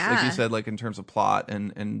terms, like you said, like in terms of plot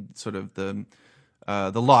and sort of the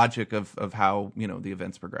logic of how, the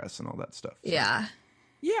events progress and all that stuff. So.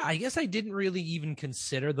 Yeah, I guess I didn't really even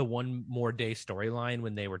consider the One More Day storyline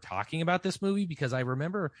when they were talking about this movie, because I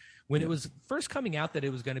remember when it was first coming out that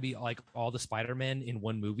it was going to be like all the Spider-Men in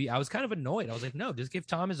one movie. I was kind of annoyed. I was like, no, just give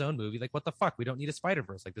Tom his own movie. Like, what the fuck? We don't need a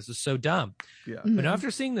Spider-Verse. Like, this is so dumb. Yeah. But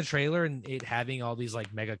after seeing the trailer and it having all these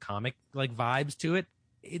like mega comic like vibes to it,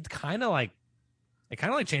 it kind of like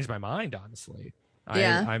changed my mind, honestly.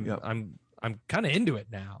 I'm kind of into it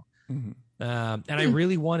now. And I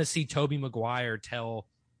really want to see Tobey Maguire tell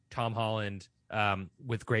Tom Holland,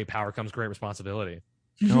 with great power comes great responsibility.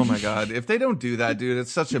 Oh my God. If they don't do that, dude,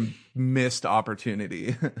 it's such a missed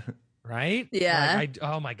opportunity. Right? Yeah. Like,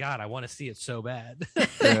 oh my God, I want to see it so bad.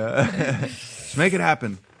 Just make it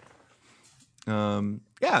happen. Yeah,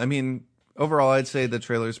 I mean, overall, I'd say the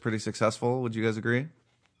trailer is pretty successful. Would you guys agree?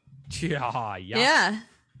 Yeah.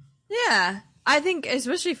 I think,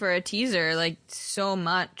 especially for a teaser, like so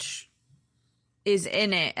much is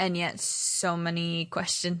in it, and yet so many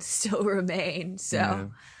questions still remain.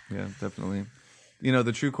 So yeah, definitely.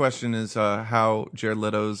 The true question is how Jared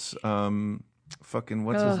Leto's fucking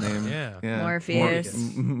what's his name? Yeah. Morpheus.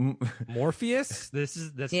 Morpheus? That's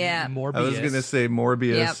Morbius. I was gonna say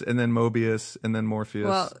Morbius and then Mobius and then Morpheus.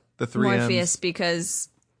 Well, the three Morpheus M's. Because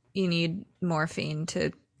you need morphine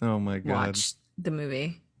to oh my God. watch the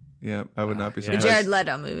movie. Yeah, I would not be The surprised. Jared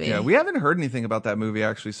Leto movie. Yeah, we haven't heard anything about that movie,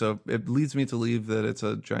 actually, so it leads me to believe that it's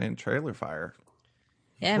a giant trailer fire.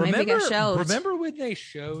 Yeah, maybe it got shelved. Remember when they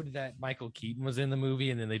showed that Michael Keaton was in the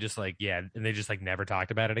movie and then they just never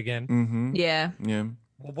talked about it again? Mm-hmm. Yeah.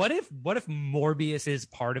 What if Morbius is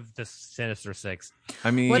part of the Sinister Six?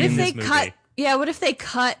 I mean, what if they cut? Yeah, what if they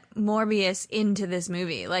cut Morbius into this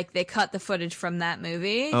movie? Like they cut the footage from that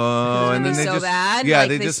movie. Oh, and then they just bad. Yeah, like,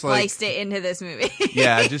 they just spliced it into this movie.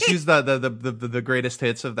 Yeah, just use the greatest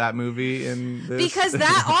hits of that movie in this. Because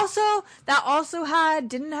that also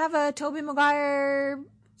didn't have a Tobey Maguire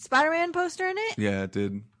Spider-Man poster in it. Yeah, it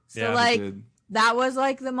did. So that was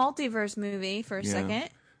like the multiverse movie for a second.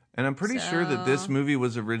 And I'm pretty sure that this movie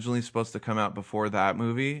was originally supposed to come out before that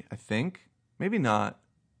movie. I think maybe not.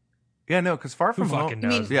 Yeah, no, because Far From Home.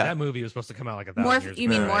 Knows? That movie was supposed to come out like 1,000 years ago. You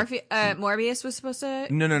mean Morbius was supposed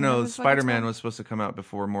to? No. Spider-Man was supposed to come out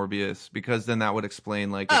before Morbius because then that would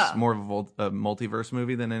explain like it's more of a multiverse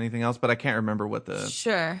movie than anything else. But I can't remember what the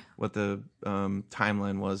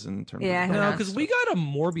timeline was in terms. Yeah, of no, because we got a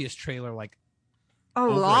Morbius trailer like a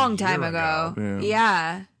long time ago.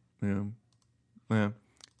 Yeah.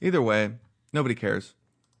 Either way, nobody cares.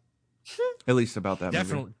 At least about that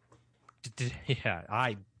movie.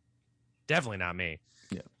 Yeah, definitely not me.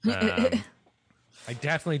 Yeah. I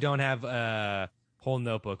definitely don't have a whole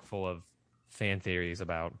notebook full of fan theories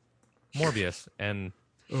about Morbius and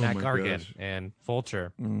Matt Gargan and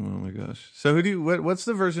Vulture. Oh my gosh! So what's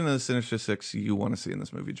the version of the Sinister Six you want to see in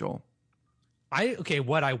this movie, Joel?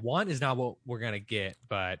 What I want is not what we're gonna get,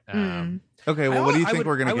 but okay. Well, what do you think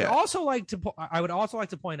we're gonna get? I would also like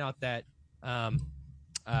to point out that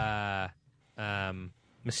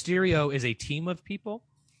Mysterio is a team of people,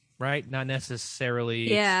 right? Not necessarily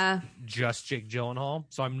just Jake Gyllenhaal.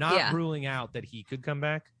 So I'm not ruling out that he could come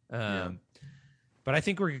back. But I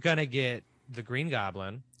think we're gonna get the Green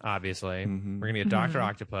Goblin. Obviously, we're gonna get Dr.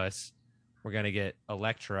 Octopus. We're gonna get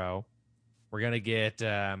Electro. We're gonna get.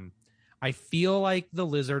 I feel like the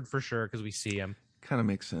Lizard for sure because we see him. Kind of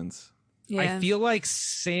makes sense. Yeah. I feel like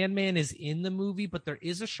Sandman is in the movie, but there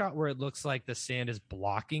is a shot where it looks like the sand is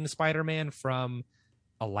blocking Spider-Man from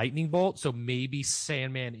a lightning bolt. So maybe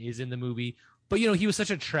Sandman is in the movie. But, he was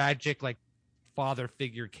such a tragic, like, father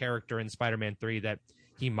figure character in Spider-Man 3 that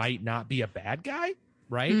he might not be a bad guy,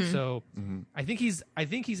 right? Mm-hmm. So I think he's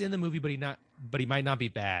in the movie, but he might not be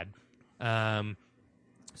bad.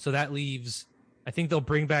 So that leaves, I think they'll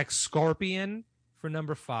bring back Scorpion for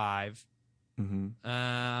number 5. Probably.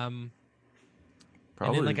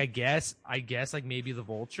 And then, like, I guess, like, maybe the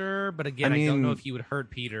Vulture, but again, I don't know if he would hurt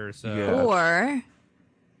Peter, so... Yeah. Or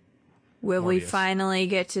will Morbius. we finally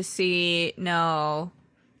get to see,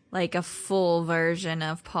 like, a full version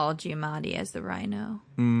of Paul Giamatti as the Rhino?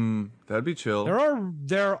 That'd be chill.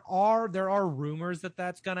 There are rumors that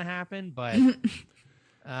that's gonna happen, but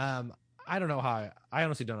I don't know how. I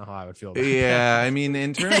honestly don't know how I would feel about that. I mean,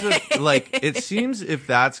 in terms of like, it seems if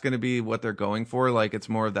that's going to be what they're going for, like it's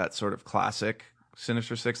more of that sort of classic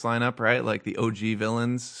Sinister Six lineup, right? Like the OG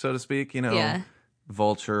villains, so to speak.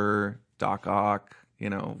 Vulture, Doc Ock,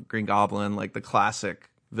 Green Goblin, like the classic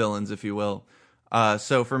villains, if you will.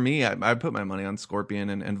 So for me, I put my money on Scorpion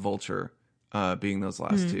and Vulture being those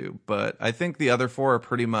last two, but I think the other 4 are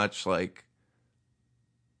pretty much like.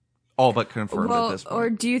 All but confirmed at this point. Or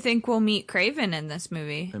do you think we'll meet Kraven in this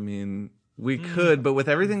movie? I mean, we could, but with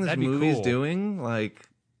everything this movie's doing, like...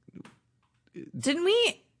 Didn't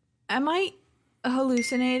we... Am I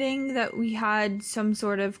hallucinating that we had some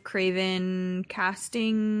sort of Kraven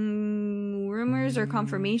casting rumors or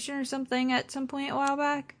confirmation or something at some point a while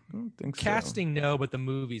back? I don't think so. Casting, no, but the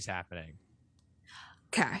movie's happening.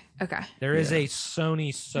 Okay. There is a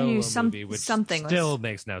Sony solo movie, which still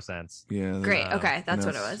makes no sense. Yeah. Great. Okay, that's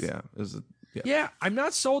what it was. Yeah. It was yeah, I'm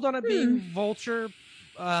not sold on it being Vulture,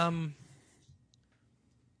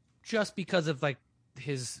 just because of like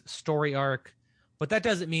his story arc. But that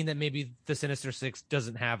doesn't mean that maybe the Sinister Six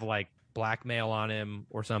doesn't have like blackmail on him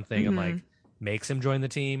or something, and like makes him join the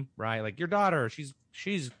team, right? Like your daughter, she's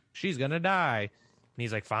gonna die, and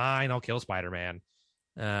he's like, fine, I'll kill Spider-Man.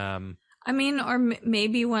 I mean, or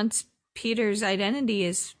maybe once Peter's identity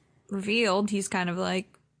is revealed, he's kind of like,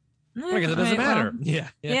 I guess it doesn't matter. Well,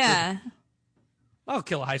 yeah. I'll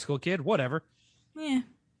kill a high school kid, whatever. Yeah.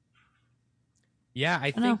 Yeah,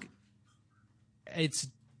 I think it's.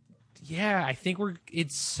 Yeah, I think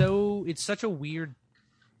it's such a weird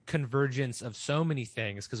convergence of so many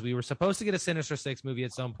things because we were supposed to get a Sinister Six movie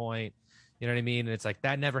at some point. You know what I mean? And it's like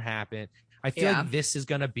that never happened. I feel like this is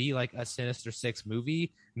going to be like a Sinister Six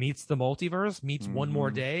movie meets the multiverse meets One More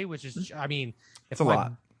Day, which is, I mean, it's a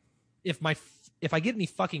lot. If I get any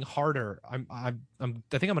fucking harder, I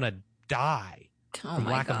think I'm going to die from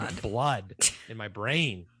lack of blood in my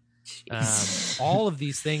brain. All of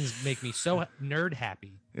these things make me so nerd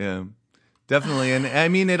happy. Yeah, definitely. And I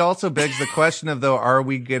mean, it also begs the question of, though, are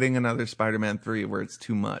we getting another Spider-Man 3 where it's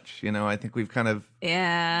too much? I think we've kind of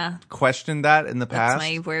questioned that in the past. That's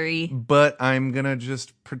my worry. But I'm going to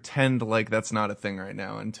just pretend like that's not a thing right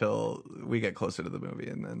now until we get closer to the movie.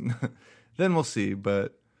 And then we'll see.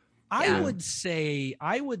 But I would say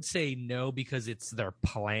no, because it's their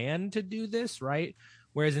plan to do this, right?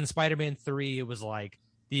 Whereas in Spider-Man 3, it was like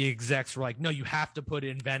the execs were like, no, you have to put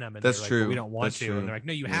in Venom. And That's they're like, true. well, we don't want That's to. true. And they're like,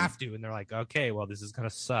 no, you have to. And they're like, okay, well, this is going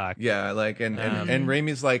to suck. Yeah, like, and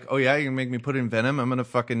Raimi's like, oh yeah, you're gonna make me put in Venom? I'm gonna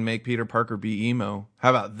fucking make Peter Parker be emo.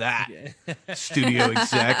 How about that? Studio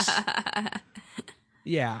execs.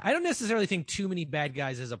 Yeah, I don't necessarily think too many bad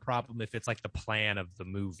guys is a problem if it's like the plan of the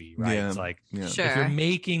movie, right? Yeah. It's like, Sure. if you're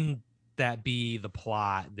making that be the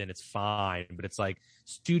plot, then it's fine. But it's like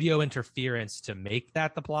studio interference to make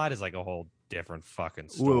that the plot is like a whole different fucking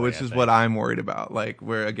story. Which is what I'm worried about. Like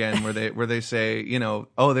where they say, you know,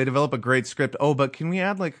 oh, they develop a great script. Oh, but can we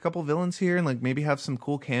add like a couple villains here and like maybe have some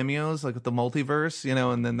cool cameos like with the multiverse, you know,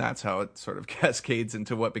 and then that's how it sort of cascades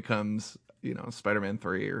into what becomes, you know, Spider-Man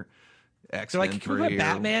 3 or X-Men. They're like, can we put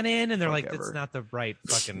Batman in? And they're like, whatever. that's not the right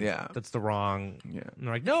fucking. Yeah. That's the wrong. Yeah. And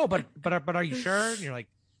they're like, no, but are you sure? And you're like,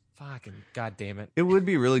 fucking goddamn it. It would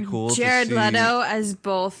be really cool. Jared to see... Leto as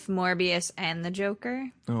both Morbius and the Joker.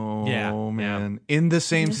 Oh Yeah, man, in the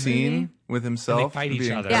same scene movie? with And himself. they fight It'd be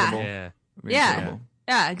each other. incredible. Yeah. It'd be Yeah. incredible.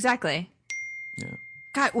 Yeah, exactly. Yeah.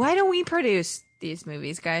 God, why don't we produce these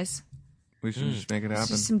movies, guys? We should just make it happen.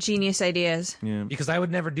 Just some genius ideas. Yeah. Because I would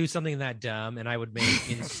never do something that dumb, and I would make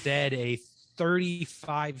instead a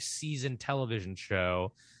 35 season television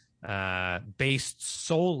show based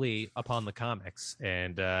solely upon the comics,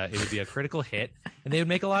 and it would be a critical hit, and they would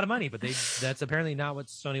make a lot of money. But that's apparently not what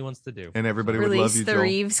Sony wants to do. And everybody would love Release you, the Joel.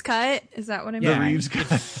 Reeves cut. Is that what I mean? The Reeves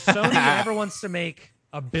cut. If Sony ever wants to make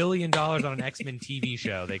 $1 billion on an X-Men TV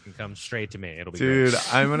show, they can come straight to me. It'll be Dude,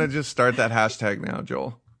 great. I'm gonna just start that hashtag now,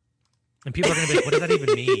 Joel. And people are gonna be like, what does that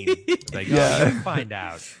even mean? Like, Yeah. oh, you'll find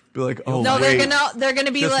out. Be like, oh No, wait. they're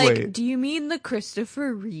gonna be Just like, wait. do you mean the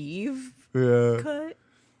Christopher Reeve Yeah. cut?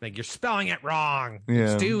 Like, you're spelling it wrong.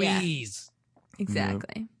 Yeah. It's two Yeah. E's.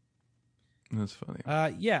 Exactly. That's funny.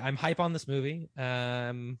 Yeah, I'm hype on this movie.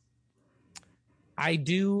 I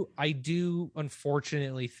do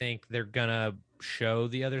unfortunately think they're gonna show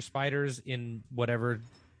the other spiders in whatever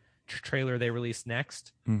trailer they release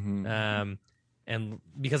next. Mm-hmm. And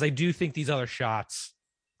because I do think these other shots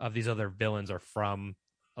of these other villains are from,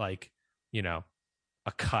 like, you know,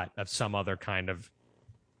 a cut of some other kind of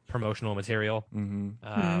promotional material. Mm-hmm.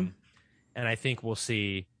 And I think we'll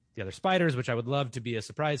see the other spiders, which I would love to be a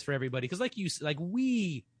surprise for everybody. Because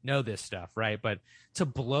we know this stuff, right? But to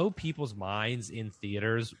blow people's minds in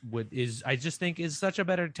theaters I just think is such a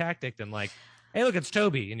better tactic than like, hey, look, it's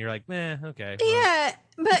Toby. And you're like, okay. Well. Yeah,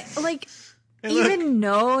 but like even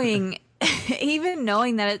knowing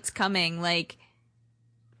that it's coming, like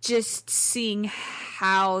just seeing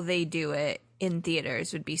how they do it in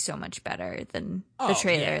theaters would be so much better than the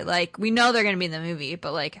trailer. Yeah. Like we know they're going to be in the movie,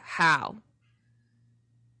 but like how?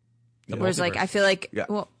 Yeah. Whereas like I feel like Yeah.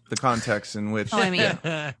 well, The context in which. oh, I mean,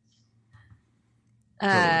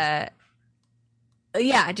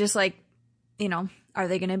 yeah, just like, you know, are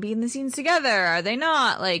they going to be in the scenes together? Are they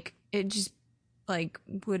not? Like it just like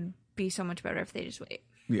would be so much better if they just wait.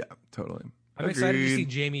 Yeah, totally. I'm excited to see Agreed.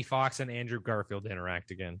 Jamie Foxx and Andrew Garfield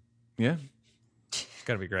interact again. Yeah. It's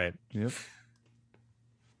gonna be great. Yep.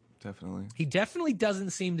 Definitely. He definitely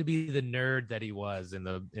doesn't seem to be the nerd that he was in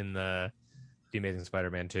the Amazing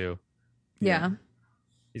Spider-Man 2. Yeah.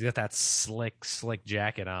 He's got that slick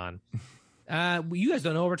jacket on. You guys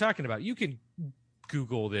don't know what we're talking about. You can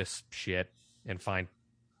Google this shit and find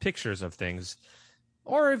pictures of things.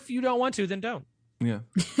 Or if you don't want to, then don't. Yeah.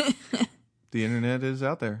 The internet is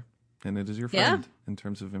out there, and it is your friend in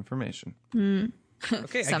terms of information. Okay, I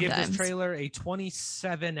give Sometimes. this trailer a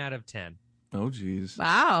 27 out of 10. Oh, geez.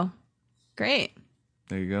 Wow. Great.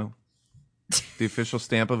 There you go. The official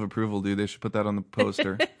stamp of approval, dude. They should put that on the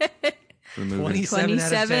poster for the movie.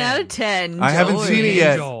 27 out of 10. I haven't Joel. seen it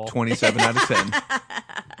yet. Joel. 27 out of 10.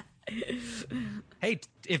 Hey,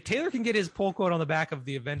 if Taylor can get his pull quote on the back of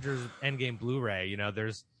the Avengers Endgame Blu-ray, you know,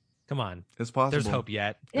 come on. It's possible. There's hope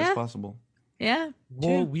yet. Yeah. It's possible. Yeah.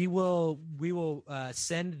 We will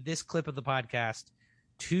send this clip of the podcast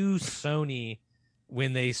to Sony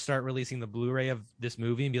when they start releasing the Blu-ray of this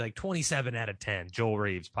movie and be like 27 out of 10. Joel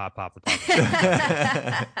Reeves, pop the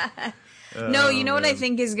podcast. No, you know what I man.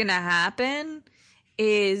 think is going to happen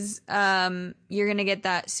is you're going to get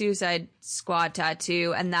that Suicide Squad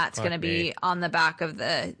tattoo, and that's going to me. be on the back of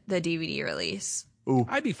the DVD release.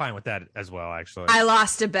 I'd be fine with that as well, actually. I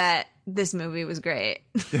lost a bet. This movie was great.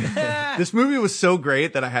 This movie was so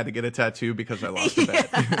great that I had to get a tattoo because I lost a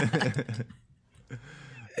bet.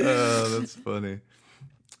 Oh, that's funny.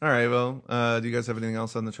 All right, well, do you guys have anything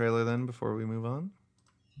else on the trailer then before we move on?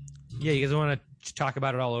 Yeah, you guys want to talk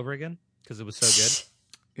about it all over again? Because it was so good.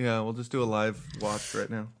 Yeah, we'll just do a live watch right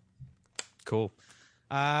now. Cool.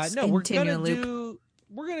 No, we're Continue gonna loop.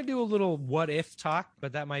 do a little what if talk,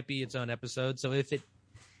 but that might be its own episode. So if it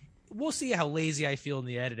we'll see how lazy I feel in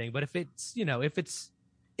the editing. But if it's,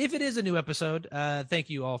 if it is a new episode, thank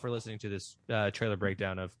you all for listening to this trailer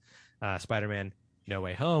breakdown of Spider-Man No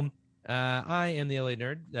Way Home. I am the LA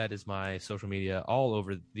Nerd. That is my social media all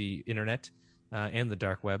over the internet and the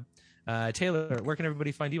dark web. Taylor, where can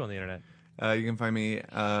everybody find you on the internet? You can find me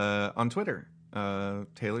on Twitter,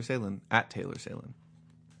 Taylor Salen, at Taylor Salen.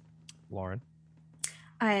 Lauren?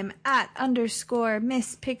 I'm at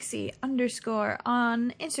 _Miss Pixie _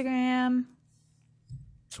 on Instagram.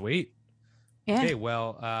 Sweet. Yeah. Okay,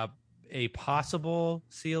 well, a possible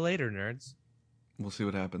see you later, nerds. We'll see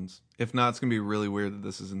what happens. If not, it's going to be really weird that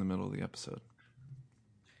this is in the middle of the episode.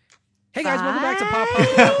 Hey guys, welcome back to Pop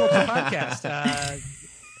Podcast.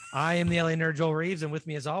 I am the LA Nerd Joel Reeves, and with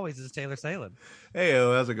me as always is Taylor Salen. Hey,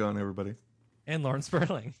 how's it going, everybody? And Lauren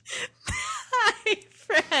Sperling. Hi,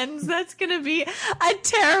 friends. That's going to be a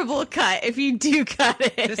terrible cut if you do cut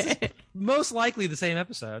it. This is most likely the same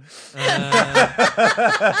episode.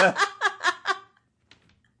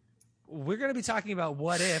 We're going to be talking about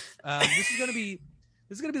What If. This is going to be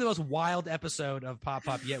the most wild episode of Pop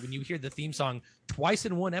yet. When you hear the theme song twice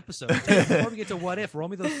in one episode. Before we get to What If, roll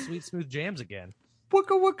me those sweet smooth jams again.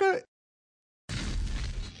 Wooka wooka.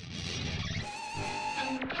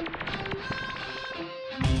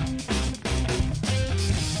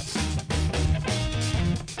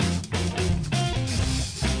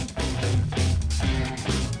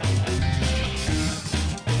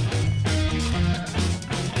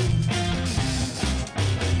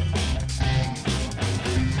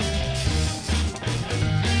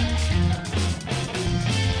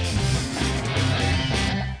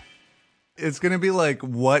 It's going to be like,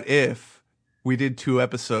 what if we did 2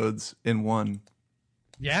 episodes in one?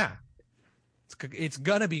 Yeah. It's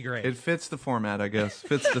going to be great. It fits the format, I guess.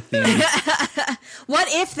 Fits the theme. What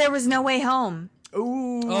if there was no way home?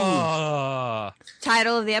 Ooh. Oh.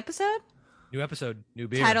 Title of the episode? New episode, new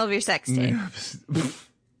beer. Title of your sex tape.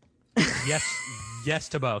 Yes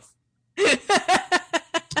to both.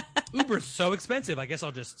 Uber's so expensive. I guess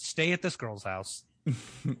I'll just stay at this girl's house.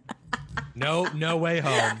 No way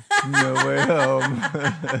home. No way home.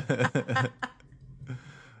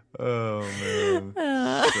 Oh man,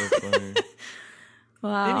 so funny.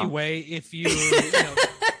 Wow. Anyway, if you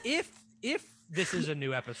if this is a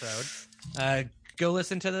new episode, go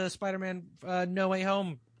listen to the Spider-Man No Way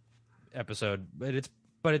Home episode. But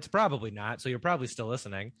it's probably not. So you're probably still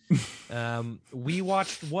listening. We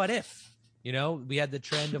watched What If. We had the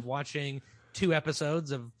trend of watching 2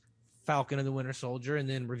 episodes of Falcon and the Winter Soldier and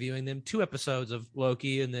then reviewing them, 2 episodes of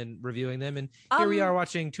Loki and then reviewing them, and here we are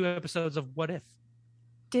watching 2 episodes of What If.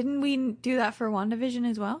 Didn't we do that for WandaVision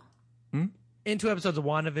as well? In 2 episodes of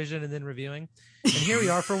WandaVision and then reviewing, and here we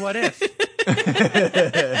are for What If.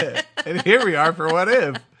 And here we are for What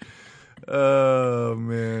If. Oh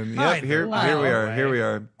man, yep. Here we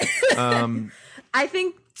are. I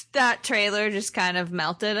think that trailer just kind of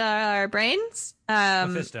melted our brains.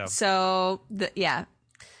 Mephisto. So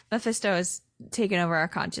Mephisto has taken over our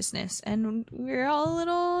consciousness, and we're all a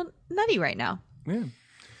little nutty right now. Yeah,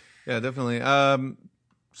 definitely.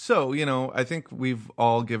 So, I think we've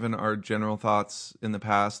all given our general thoughts in the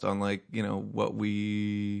past on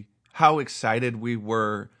how excited we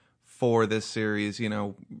were for this series,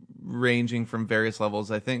 ranging from various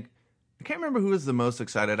levels. I can't remember who was the most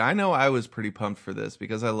excited. I know I was pretty pumped for this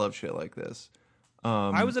because I love shit like this.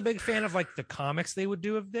 I was a big fan of the comics they would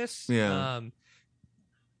do of this. Yeah.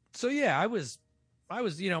 So yeah, I was,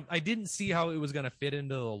 I didn't see how it was going to fit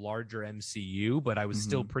into the larger MCU, but I was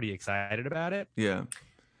still pretty excited about it. Yeah.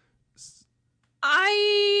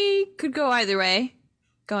 I could go either way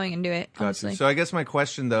going into it, honestly. Gotcha. So I guess my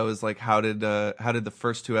question though is how did the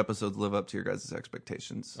first 2 episodes live up to your guys'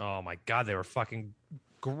 expectations? Oh my God, they were fucking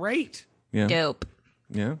great. Yeah. Dope.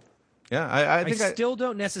 Yeah. Yeah. I think I still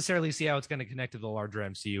don't necessarily see how it's going to connect to the larger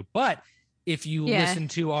MCU, but if you listen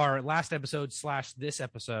to our last episode / this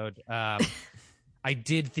episode, I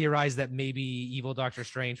did theorize that maybe Evil Doctor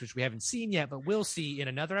Strange, which we haven't seen yet, but we'll see in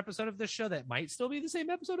another episode of this show that might still be the same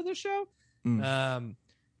episode of this show,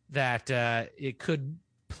 that it could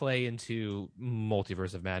play into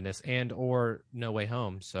Multiverse of Madness and or No Way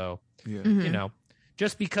Home. So,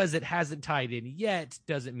 just because it hasn't tied in yet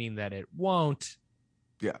doesn't mean that it won't.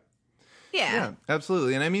 Yeah,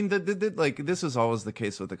 absolutely. And I mean, this is always the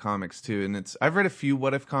case with the comics too. And I've read a few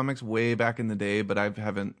What If comics way back in the day, but I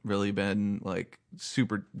haven't really been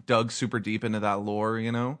super deep into that lore,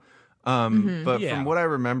 But from what I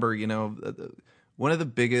remember, one of the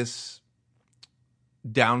biggest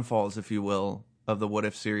downfalls, if you will, of the What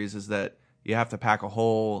If series is that you have to pack a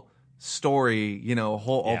whole story, you know, a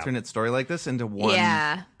whole alternate story like this into one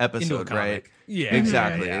episode, into right? Yeah,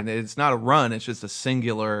 exactly. And it's not a run; it's just a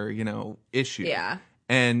singular, you know, issue. Yeah.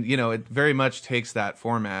 And you know, it very much takes that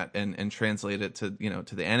format and translate it to, you know,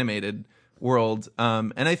 to the animated world.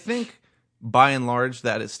 And I think by and large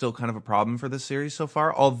that is still kind of a problem for this series so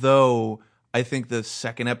far. Although I think the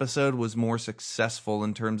second episode was more successful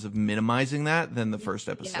in terms of minimizing that than the first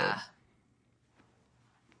episode. Yeah.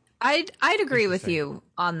 I'd agree with you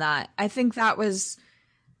on that. I think that was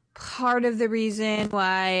part of the reason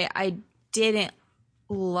why I didn't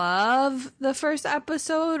love the first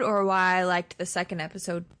episode, or why I liked the second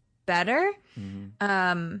episode better.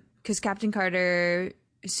 Because Captain Carter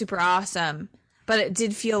is super awesome, but it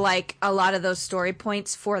did feel like a lot of those story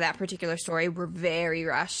points for that particular story were very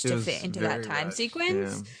rushed to fit into that time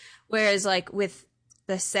sequence. Yeah. Whereas like with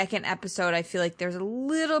the second episode, I feel like there's a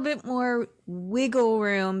little bit more wiggle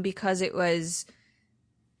room because it was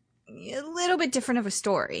a little bit different of a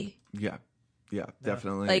story. Yeah,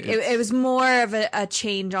 definitely. Like it was more of a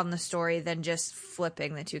change on the story than just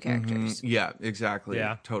flipping the two characters. Yeah, exactly.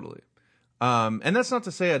 Yeah, totally. And that's not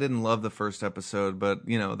to say I didn't love the first episode, but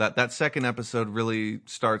you know, that second episode really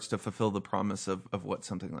starts to fulfill the promise of what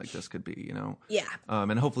something like this could be, you know? Yeah.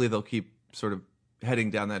 And hopefully they'll keep sort of heading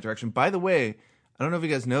down that direction. By the way, I don't know if you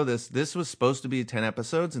guys know this. This was supposed to be 10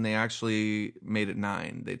 episodes, and they actually made it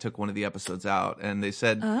 9. They took one of the episodes out, and they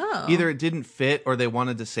said either it didn't fit or they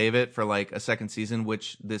wanted to save it for like a second season,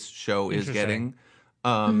 which this show is getting.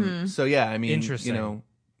 So yeah, I mean, you know,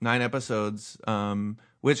 9 episodes,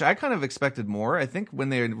 which I kind of expected more. I think when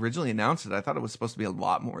they originally announced it, I thought it was supposed to be a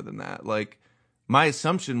lot more than that. Like, my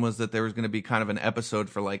assumption was that there was going to be kind of an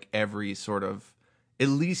episode for like every sort of, at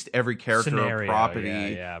least every character or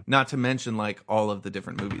property, not to mention like all of the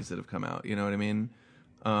different movies that have come out. You know what I mean?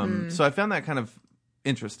 So I found that kind of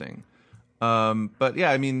interesting. But yeah,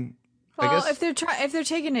 I mean, well, I guess if they're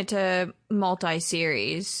taking it to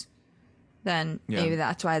multi-series, then maybe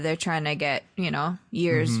that's why they're trying to get, you know,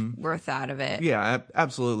 years worth out of it. Yeah,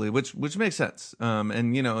 absolutely. Which makes sense.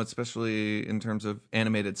 And you know, especially in terms of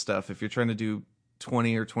animated stuff, if you're trying to do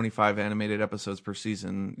 20 or 25 animated episodes per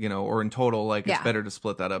season, you know, or in total, like it's better to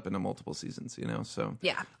split that up into multiple seasons, you know? So,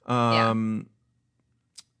 the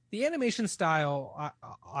animation style,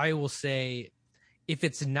 I will say, if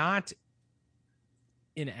it's not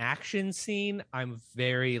an action scene, I'm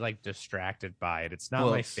very like distracted by it. It's not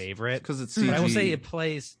my favorite because it's CG. But I will say it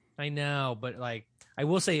plays, I know, but like, I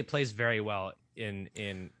will say it plays very well in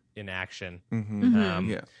action.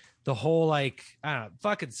 Yeah. The whole, like, I don't know,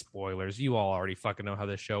 fucking spoilers. You all already fucking know how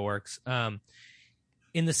this show works. In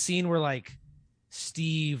the scene where, like,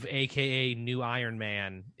 Steve, a.k.a. New Iron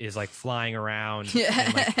Man, is, like, flying around.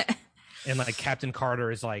 And Captain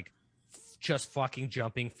Carter is, like, just fucking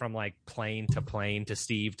jumping from, like, plane to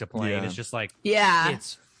Steve to plane. Yeah. It's just, like,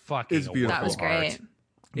 it's fucking beautiful. That was great.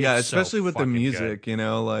 Yeah, especially so with the music, you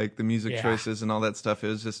know, like, the music choices and all that stuff. It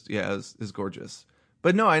was just, is gorgeous.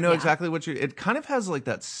 But no, I know exactly what you're. It kind of has like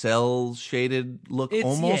that cell shaded look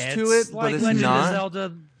almost to it, like but it's Legend not. Of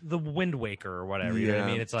Zelda, the Wind Waker or whatever. You know what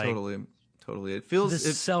I mean? It's like totally. It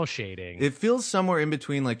feels cell shading. It feels somewhere in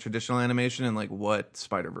between like traditional animation and like what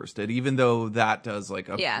Spider-Verse did. Even though that does like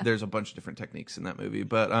there's a bunch of different techniques in that movie.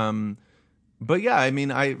 But yeah, I mean,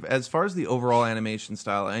 as far as the overall animation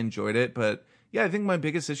style, I enjoyed it. But yeah, I think my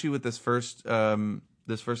biggest issue with this first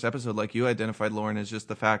episode, like you identified, Lauren, is just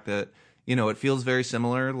the fact that, you know, it feels very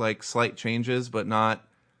similar, like slight changes, but not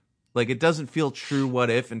like it doesn't feel true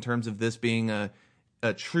What If in terms of this being a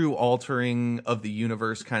true altering of the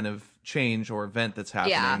universe kind of change or event that's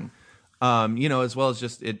happening. You know, as well as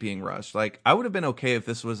just it being rushed. Like, I would have been okay if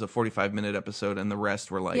this was a 45-minute episode and the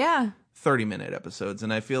rest were like 30-minute episodes.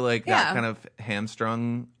 And I feel like that kind of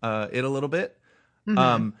hamstrung it a little bit.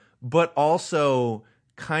 But also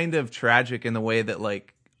kind of tragic in the way that,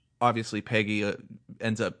 like, obviously Peggy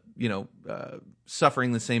ends up, you know,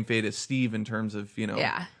 suffering the same fate as Steve in terms of, you know,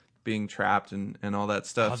 being trapped and all that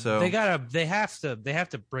stuff. So they have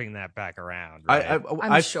to bring that back around. Right?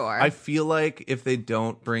 I'm sure. I feel like if they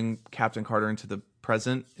don't bring Captain Carter into the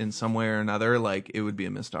present in some way or another, like, it would be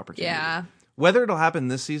a missed opportunity. Yeah. Whether it'll happen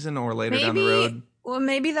this season or later down the road. Well,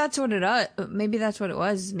 maybe that's what it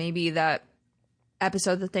was. Maybe that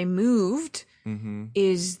episode that they moved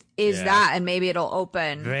is that, and maybe it'll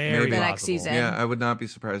open the next season. Yeah, I would not be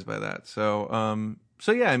surprised by that. So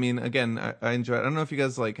yeah, I mean, again, I enjoy it. I don't know if you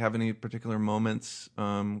guys like have any particular moments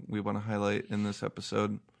we want to highlight in this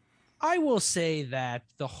episode. I will say that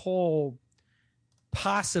the whole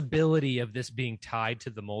possibility of this being tied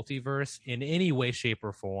to the multiverse in any way, shape,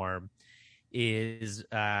 or form is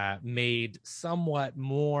made somewhat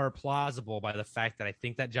more plausible by the fact that I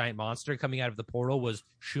think that giant monster coming out of the portal was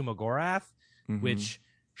Shumagorath, which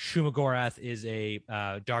Shumagorath is a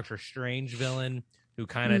Doctor Strange villain who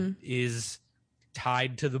kind of is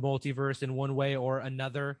tied to the multiverse in one way or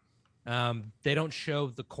another. They don't show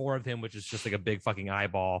the core of him, which is just like a big fucking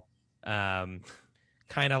eyeball, kind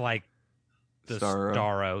of like the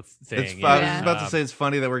Starro thing. I was about to say it's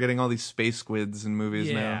funny that we're getting all these space squids in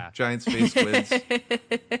movies now. Giant space squids.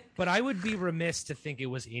 But I would be remiss to think it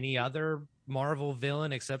was any other Marvel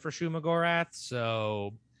villain except for Shumagorath.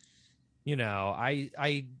 So,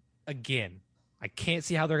 I can't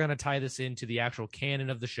see how they're going to tie this into the actual canon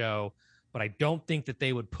of the show, but I don't think that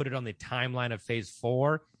they would put it on the timeline of Phase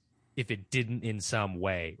 4 if it didn't in some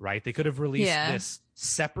way, right? They could have released this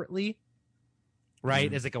separately,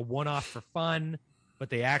 right, as like a one-off for fun, but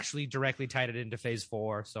they actually directly tied it into Phase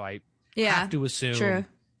 4, so I have to assume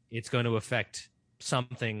it's going to affect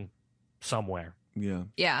something somewhere. Yeah,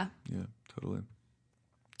 totally.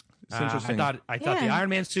 It's interesting. I thought the Iron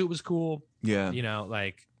Man suit was cool. Yeah.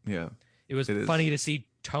 It was funny to see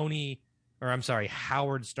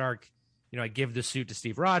Howard Stark, I give the suit to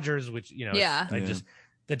Steve Rogers, which, just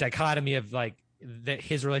the dichotomy of like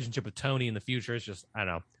his relationship with Tony in the future is just, I don't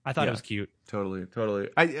know. I thought it was cute. Totally.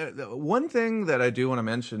 One thing that I do want to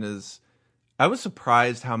mention is I was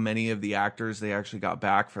surprised how many of the actors they actually got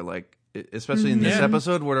back for, like, especially in this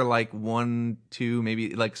episode where they're like 1, 2,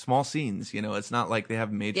 maybe like small scenes, it's not like they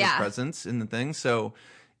have major presence in the thing. So,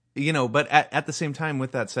 but at the same time,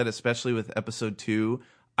 with that said, especially with episode 2,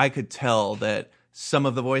 I could tell that some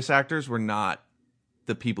of the voice actors were not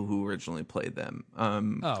the people who originally played them.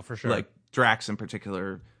 For sure. Like Drax in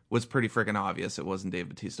particular was pretty freaking obvious it wasn't Dave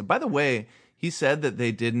Bautista. By the way, he said that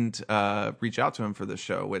they didn't reach out to him for this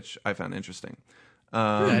show, which I found interesting.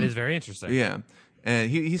 That is very interesting. Yeah.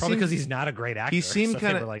 And he probably because he's not a great actor. He seemed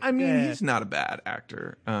kind of like, he's not a bad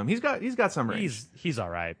actor. He's got some range. He's all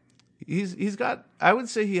right. He's got, I would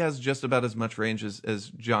say he has just about as much range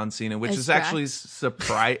as John Cena, which is actually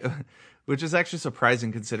surprising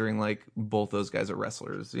considering like both those guys are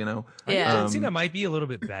wrestlers, John Cena might be a little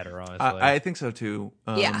bit better, honestly. I think so too.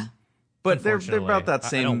 But they're about that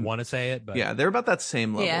same. I don't want to say it, but they're about that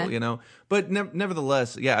same level, But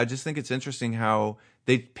nevertheless, I just think it's interesting how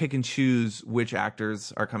they pick and choose which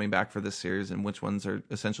actors are coming back for this series and which ones are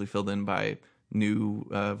essentially filled in by new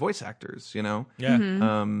voice actors,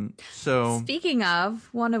 Yeah. So speaking of,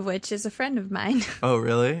 one of which is a friend of mine. Oh,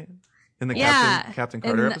 really? In the Captain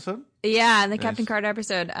Carter episode? Yeah, in the Captain Carter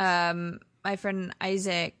episode. My friend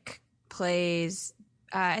Isaac plays,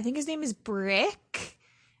 I think his name is Brick.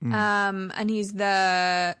 And he's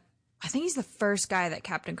I think he's the first guy that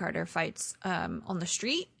Captain Carter fights on the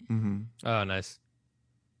street. Oh, nice.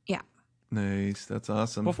 Yeah. Nice. That's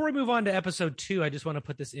awesome. Before we move on to episode 2, I just want to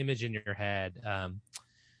put this image in your head.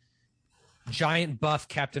 Giant buff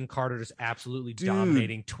Captain Carter just absolutely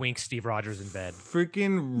dominating twink Steve Rogers in bed.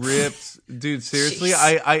 Freaking ripped. Dude, seriously,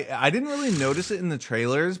 I didn't really notice it in the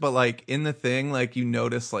trailers, but like in the thing, like you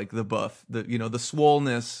notice like the buff, the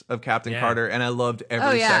swollenness of Captain Carter, and I loved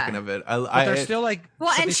every second of it. But they're still like,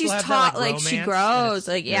 and she's taught like she grows,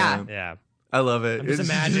 like yeah. I love it. I'm just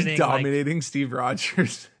imagining just dominating Steve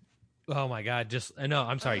Rogers. Oh my god,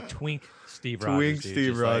 I'm sorry, twink Steve Rogers. Twink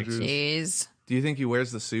Steve Rogers. Jeez. Do you think he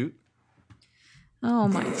wears the suit? Oh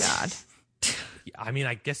my god. I mean,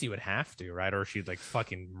 I guess he would have to, right? Or she'd like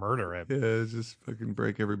fucking murder him. Yeah, just fucking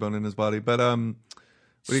break every bone in his body. But what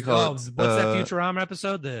do you call it? What's that Futurama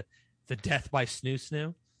episode? The death by Snoo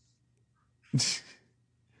Snoo?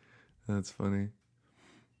 That's funny.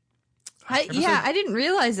 I didn't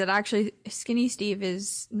realize that actually Skinny Steve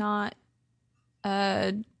is not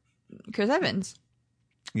Chris Evans.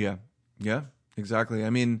 Yeah, exactly.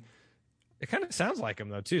 I mean, it kind of sounds like him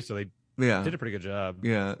though too. So they did a pretty good job.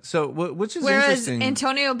 Yeah. So which is whereas interesting.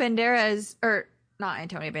 Antonio Banderas, or not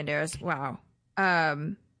Antonio Banderas. Wow.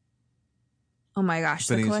 Oh my gosh,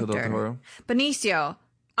 the Benicio collector. del Toro. Benicio.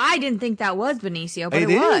 I didn't think that was Benicio, but it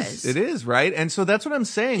was. was. It is, right? And so that's what I'm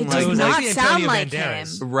saying. It like, does not sound like him.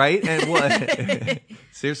 Right? And what?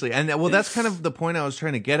 Seriously. And that's kind of the point I was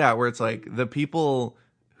trying to get at, where it's like the people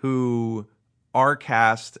who are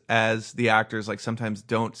cast as the actors like sometimes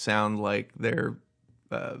don't sound like their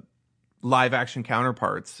live action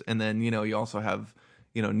counterparts. And then, you also have,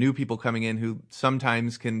 new people coming in who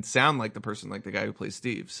sometimes can sound like the person, like the guy who plays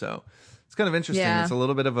Steve. So it's kind of interesting. Yeah. It's a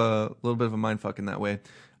little bit of a mindfuck in that way.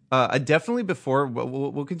 I definitely, before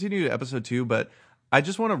we'll continue to episode 2, but I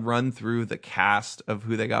just want to run through the cast of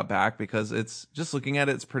who they got back, because it's just looking at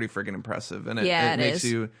it's pretty freaking impressive, and it makes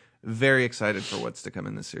you very excited for what's to come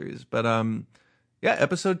in this series. But Yeah,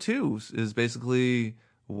 episode 2 is basically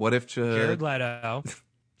what if Jared Leto.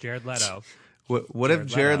 What if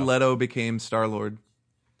Jared Leto became Star-Lord?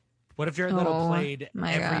 What if Jared Leto played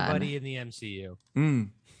everybody in the MCU?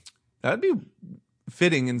 That'd be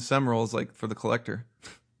fitting in some roles, like for the Collector.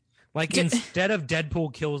 Like instead of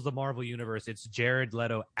Deadpool kills the Marvel Universe, it's Jared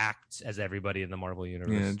Leto acts as everybody in the Marvel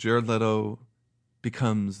Universe. Yeah, Jared Leto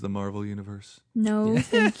becomes the Marvel Universe. No,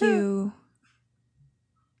 thank you.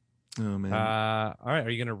 Oh, man. All right, are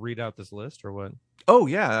you going to read out this list or what? Oh,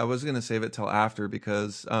 yeah, I was going to save it till after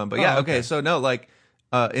because, but yeah, okay. So no, like,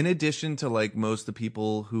 in addition to like most of the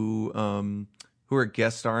people who are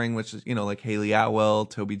guest starring, which is, like Haley Atwell,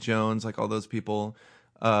 Toby Jones, like all those people,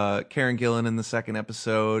 Karen Gillan in the second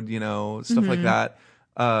episode, stuff like that.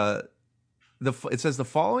 It says the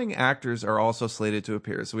following actors are also slated to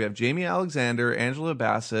appear. So we have Jamie Alexander, Angela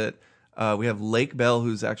Bassett. We have Lake Bell,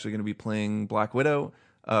 who's actually going to be playing Black Widow.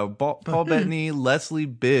 Paul Bettany, Leslie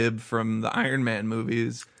Bibb from the Iron Man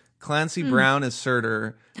movies, Clancy Brown as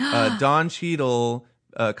Surtur, Don Cheadle,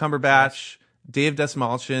 Cumberbatch, Dave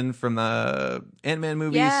Desmalchin from the Ant-Man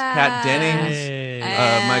movies, Kat Dennings,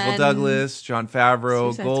 Michael Douglas, Jon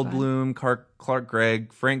Favreau, Goldblum, Clark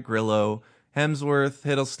Gregg, Frank Grillo, Hemsworth,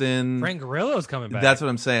 Hiddleston. Frank Grillo's coming back. That's what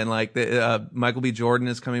I'm saying. Like Michael B. Jordan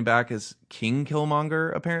is coming back as King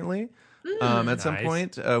Killmonger, apparently. At some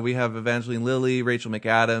point, we have Evangeline Lilly, Rachel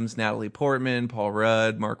McAdams, Natalie Portman, Paul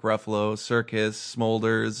Rudd, Mark Ruffalo, Serkis,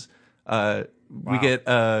 Smolders. We get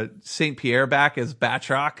St. Pierre back as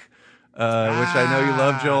Batroc, which I know you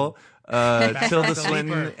love, Joel. Tilda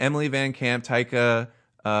Swinton, Emily Van Camp, Taika,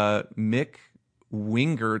 Mick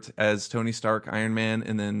Wingert as Tony Stark, Iron Man,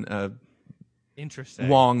 and then interesting.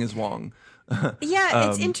 Wong is Wong. Yeah,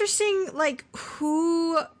 it's interesting, like,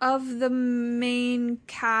 who of the main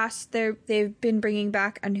cast they've been bringing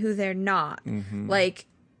back and who they're not. Mm-hmm. Like,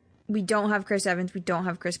 we don't have Chris Evans, we don't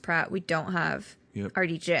have Chris Pratt, we don't have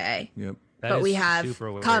RDJ. Yep. But we have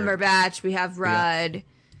Cumberbatch, we have Rudd,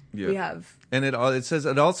 we have... And it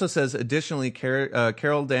also says, additionally,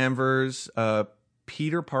 Carol Danvers,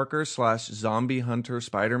 Peter Parker / Zombie Hunter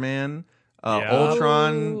Spider-Man,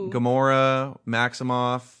 Ultron, Gamora,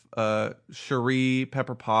 Maximoff, Cherie,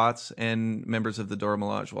 Pepper Potts, and members of the Dora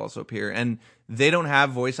Milaje will also appear. And they don't have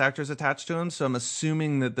voice actors attached to them, so I'm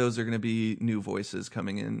assuming that those are going to be new voices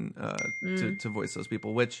coming in to voice those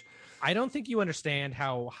people, which... I don't think you understand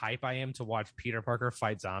how hype I am to watch Peter Parker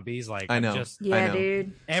fight zombies. Like, I know. I know.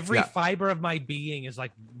 Dude. Every fiber of my being is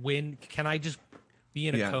like, when can I just be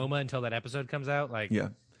in a coma until that episode comes out? Like,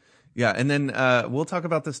 yeah, and then we'll talk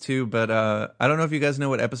about this too, but I don't know if you guys know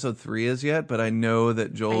what episode 3 is yet, but I know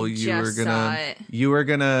that Joel, you were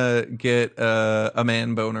gonna get a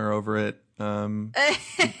man boner over it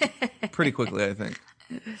pretty quickly, I think.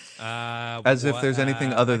 As if there's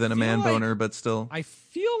anything other than a man boner, but still. I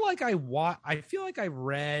feel like I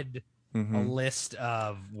read a list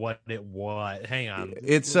of what it was. Hang on,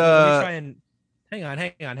 it's let me try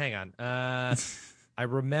and hang on. I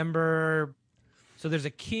remember. So there's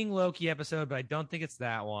a King Loki episode, but I don't think it's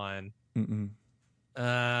that one.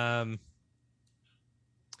 I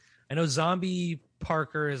know Zombie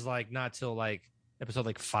Parker is like not till like episode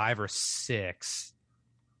like 5 or 6.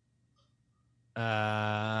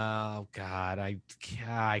 Oh God, I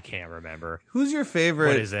can't remember. Who's your favorite?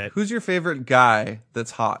 What is it? Who's your favorite guy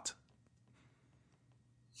that's hot?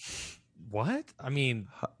 What? I mean,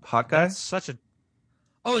 hot guy? That's such a.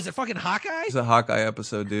 Oh, is it fucking Hawkeye? It's a Hawkeye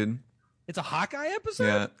episode, dude. It's a Hawkeye episode?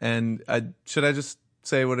 Yeah, and should I just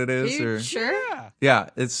say what it is? Dude, or? Sure.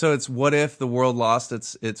 Yeah, it's what if the world lost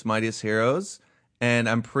its mightiest heroes, and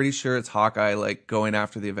I'm pretty sure it's Hawkeye like going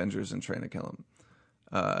after the Avengers and trying to kill him.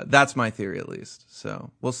 That's my theory, at least.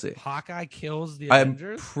 So we'll see. Hawkeye kills the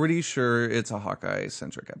Avengers? I'm pretty sure it's a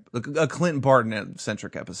Hawkeye-centric, a Clint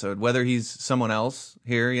Barton-centric episode. Whether he's someone else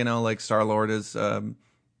here, like Star-Lord is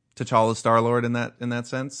T'Challa's Star-Lord in that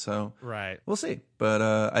sense. So right, we'll see. But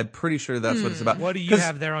I'm pretty sure that's what it's about. What do you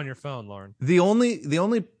have there on your phone, Lauren? The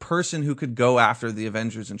only person who could go after the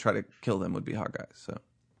Avengers and try to kill them would be Hawkeye. So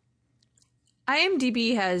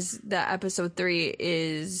IMDb has that episode 3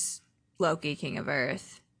 is Loki, King of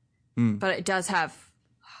Earth, but it does have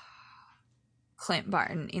Clint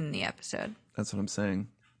Barton in the episode. That's what I'm saying.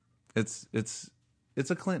 It's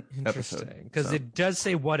a Clint episode because it does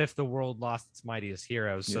say, "What if the world lost its mightiest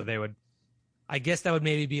heroes?" So they would, I guess that would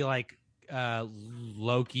maybe be like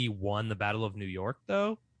Loki won the Battle of New York,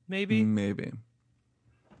 though. Maybe.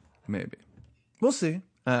 We'll see.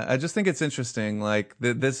 I just think it's interesting. Like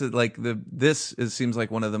this seems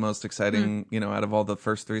like one of the most exciting, out of all the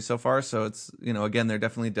first 3 so far. So it's, again, they're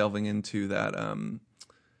definitely delving into that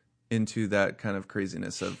into that kind of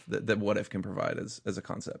craziness of that What If can provide as a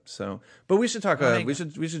concept. So, but we should talk. We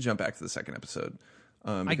should jump back to the second episode.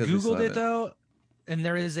 I googled it though, and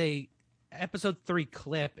there is a episode 3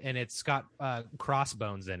 clip, and it's got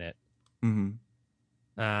Crossbones in it.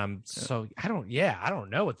 Mm-hmm. So I don't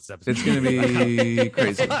know what this episode. It's gonna be crazy.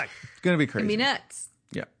 It's gonna be crazy. It's gonna be nuts.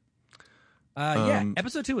 Yeah.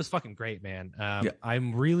 Episode 2 was fucking great, man. Yeah.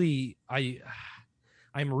 I'm really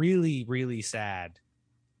sad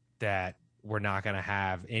that we're not gonna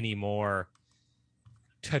have any more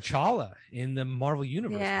T'Challa in the Marvel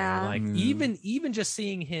universe. Yeah. Man. Like even just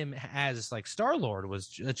seeing him as like Star-Lord was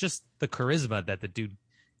just the charisma that the dude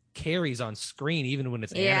carries on screen, even when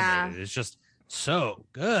it's animated. It's just so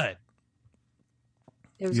good.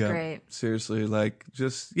 It was great. Seriously, like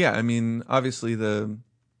just I mean, obviously the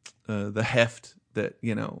heft that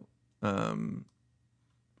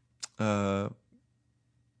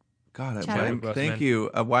thank you.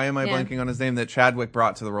 Why am I blanking on his name? That Chadwick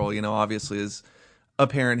brought to the role, obviously is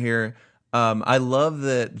apparent here. I love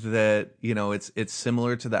that it's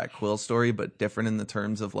similar to that Quill story, but different in the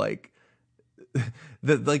terms of like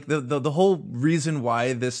the whole reason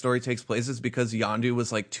why this story takes place is because Yondu was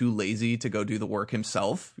like too lazy to go do the work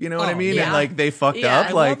himself. You know what I mean? Yeah. And like they fucked up.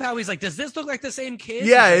 I like love how he's like, does this look like the same kid?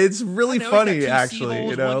 Yeah, it's really funny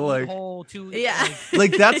actually.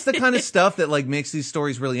 Like that's the kind of stuff that like makes these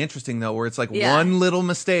stories really interesting though, where it's like one little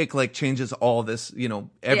mistake like changes all this,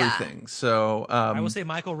 everything. Yeah. So I will say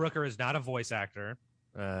Michael Rooker is not a voice actor.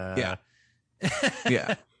 Yeah.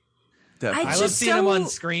 I love seeing him on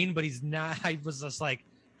screen, but he's not. I was just like,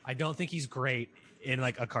 I don't think he's great in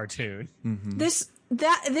like a cartoon. Mm-hmm.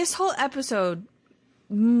 This whole episode,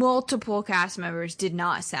 multiple cast members did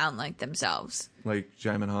not sound like themselves. Like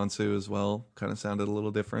Jaimin Hansu as well, kind of sounded a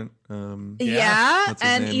little different. And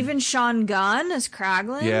name? Even Sean Gunn as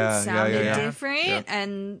Kraglin sounded different,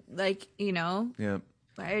 and like I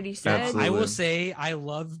already said. Absolutely. I will say I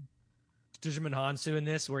love Jaimin Hansu in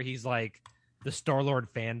this, where he's like the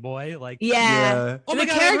Star-Lord fanboy, like oh my God,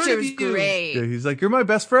 character was great. Yeah, he's like, you're my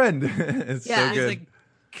best friend. It's so good.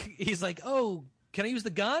 He's like, oh, can I use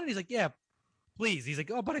the gun? And he's like, yeah, please. He's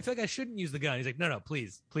like, oh, but I feel like I shouldn't use the gun. He's like, no,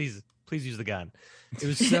 please use the gun. It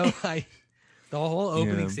was so the whole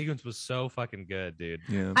opening sequence was so fucking good, dude.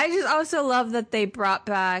 Yeah. I just also love that they brought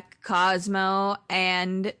back Cosmo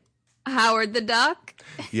and Howard the Duck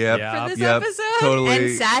for this episode. Totally.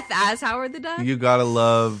 And Seth as Howard the Duck. You gotta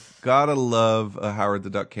love a Howard the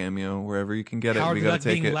Duck cameo wherever you can get Howard it. You gotta Duck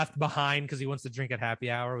take being it. left behind because he wants to drink at happy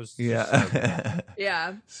hour was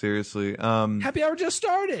Yeah. Seriously. Happy hour just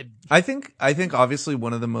started. I think obviously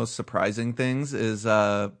one of the most surprising things is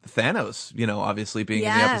Thanos, obviously being in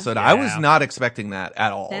the episode. Yeah. I was not expecting that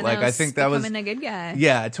at all. Thanos like I think that was a good guy.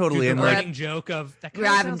 Yeah, totally. Dude, and the like running joke of that kind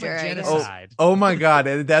of sounds like genocide. Oh my god,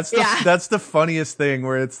 and that's the funniest thing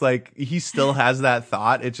where it's like he still has that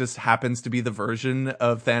thought. It just happens to be the version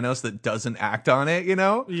of Thanos that doesn't act on it,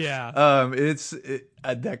 Yeah.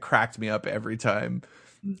 That cracked me up every time.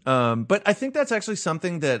 But I think that's actually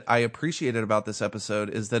something that I appreciated about this episode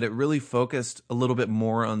is that it really focused a little bit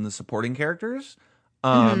more on the supporting characters.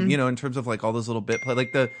 In terms of like all those little bit play,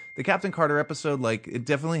 like the Captain Carter episode, like it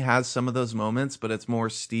definitely has some of those moments, but it's more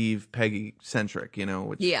Steve Peggy centric,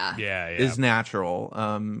 which is natural,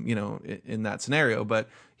 in that scenario. But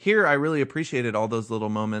here I really appreciated all those little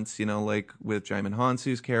moments, like with Jaimin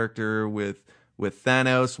Hansu's character, with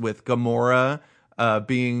Thanos, with Gamora,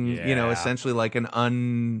 being, essentially like an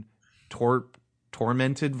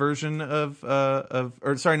tormented version of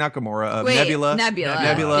or sorry, not Gamora, of Nebula.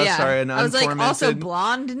 Yeah. Sorry, an I was untormented. like also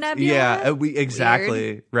blonde Nebula. Yeah,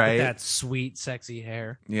 exactly right. With that sweet, sexy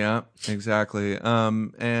hair. Yeah, exactly.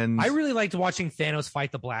 And I really liked watching Thanos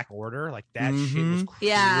fight the Black Order. Like that shit was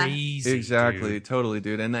crazy. Exactly, dude. totally,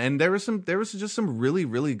 dude. And there was just some really,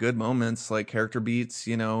 really good moments, like character beats,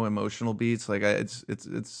 emotional beats. Like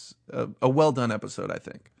it's a well done episode, I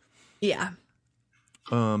think. Yeah.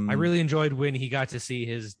 I really enjoyed when he got to see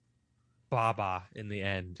his Baba in the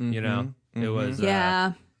end. It was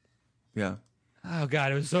yeah. Oh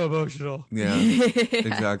god, it was so emotional. Yeah,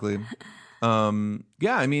 exactly.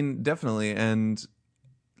 I mean, definitely. And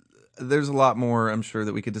there's a lot more I'm sure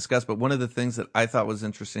that we could discuss. But one of the things that I thought was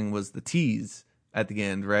interesting was the tease at the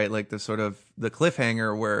end, right? Like the sort of the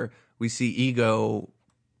cliffhanger where we see Ego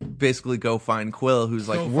basically go find Quill, who's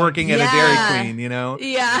like working at a Dairy Queen,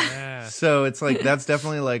 Yeah. So it's like that's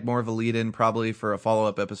definitely like more of a lead-in probably for a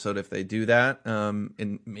follow-up episode if they do that.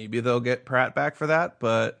 And maybe they'll get Pratt back for that.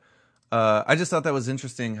 But I just thought that was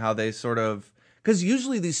interesting how they sort of, because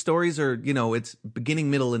usually these stories are, you know, it's beginning,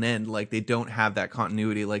 middle, and end. Like they don't have that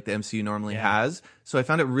continuity like the MCU normally has. So I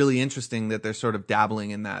found it really interesting that they're sort of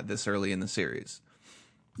dabbling in that this early in the series.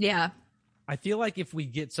 Yeah. I feel like if we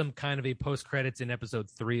get some kind of a post credits in episode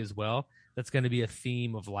 3 as well, that's going to be a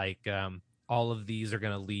theme of like all of these are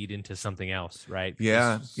going to lead into something else, right?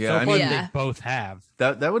 Yeah, yeah. So far, they both have.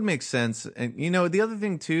 That would make sense. And you know, the other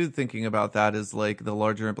thing too, thinking about that is like the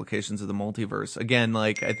larger implications of the multiverse. Again,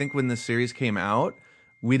 like I think when the series came out,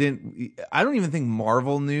 I don't even think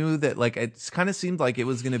Marvel knew that. Like it kind of seemed like it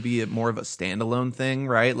was going to be more of a standalone thing,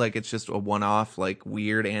 right? Like it's just a one-off, like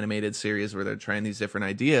weird animated series where they're trying these different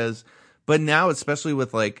ideas. But now, especially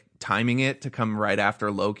with like timing it to come right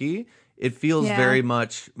after Loki, it feels very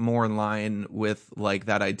much more in line with like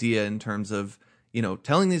that idea in terms of, you know,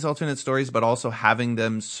 telling these alternate stories, but also having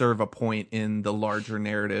them serve a point in the larger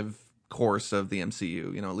narrative course of the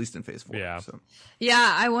MCU, you know, at least in phase 4. Yeah. So.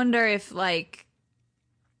 Yeah. I wonder if like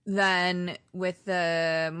then with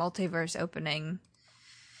the multiverse opening,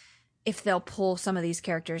 if they'll pull some of these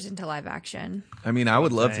characters into live action. I mean, I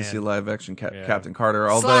would love to see live action Captain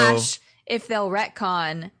Carter, although if they'll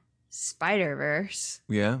retcon Spider-Verse.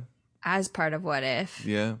 Yeah. As part of What If.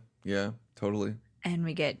 Yeah, totally. And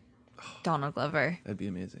we get Donald Glover. That'd be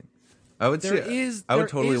amazing. I would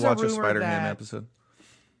totally watch a Spider-Ham episode.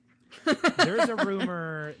 There's a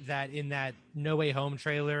rumor that in that No Way Home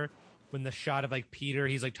trailer, when the shot of like Peter,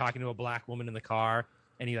 he's like talking to a black woman in the car,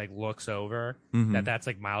 and he like looks over, that's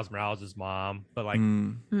like Miles Morales' mom. But like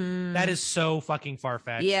that is so fucking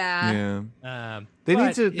far-fetched. Yeah.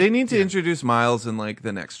 They need to introduce Miles in like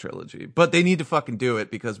the next trilogy, but they need to fucking do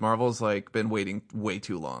it because Marvel's like been waiting way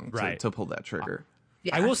too long to pull that trigger.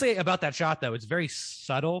 I will say about that shot though, it's very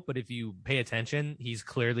subtle, but if you pay attention, he's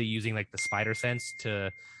clearly using like the spider sense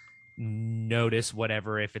to notice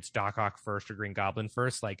whatever, if it's Doc Ock first or Green Goblin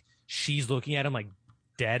first. Like she's looking at him like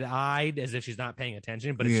dead-eyed as if she's not paying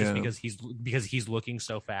attention, but it's just because he's looking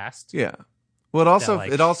so fast. Yeah. Well,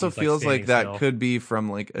 it also feels like that still. could be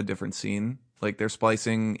from like a different scene. Like they're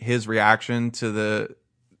splicing his reaction to the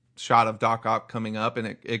shot of Doc Ock coming up,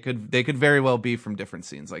 and they could very well be from different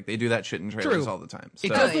scenes. Like they do that shit in trailers all the time. So.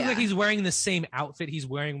 It does look like he's wearing the same outfit he's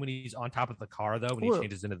wearing when he's on top of the car, though, when he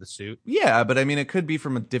changes into the suit. Yeah, but I mean, it could be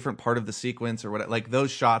from a different part of the sequence or what. Like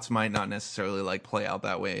those shots might not necessarily like play out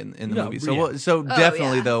that way in the movie. So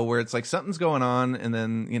definitely though, where it's like something's going on, and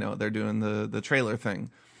then you know they're doing the trailer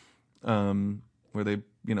thing, where they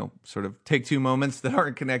you know sort of take two moments that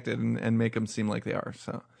aren't connected and make them seem like they are.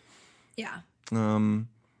 So yeah.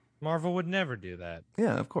 Marvel would never do that.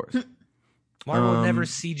 Yeah, of course. Marvel would never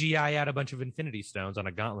CGI out a bunch of Infinity Stones on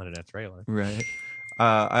a gauntlet in a trailer. Right.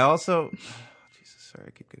 I also... Jesus, sorry,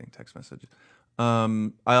 I keep getting text messages.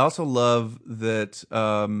 I also love that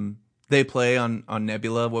they play on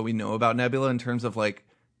Nebula, what we know about Nebula in terms of like,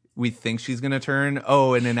 we think she's going to turn.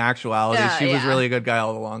 Oh, and in actuality, she was really a good guy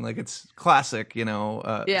all along. Like, it's classic, you know,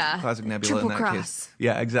 classic Nebula Triple in that cross. case.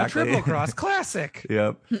 Yeah, exactly. Triple cross, classic.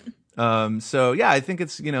 Yep. So yeah, I think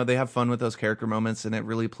it's, you know, they have fun with those character moments, and it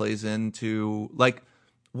really plays into like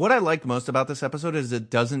what I liked most about this episode is it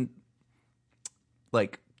doesn't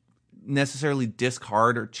like necessarily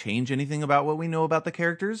discard or change anything about what we know about the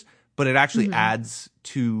characters, but it actually adds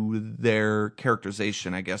to their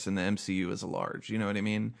characterization, I guess, in the MCU as a large, you know what I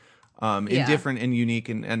mean? In different and unique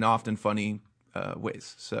and often funny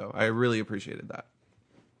ways. So I really appreciated that.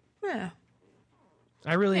 Yeah.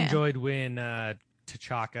 I really enjoyed when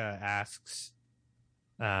T'Chaka asks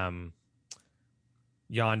Yondu,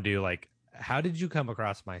 like, how did you come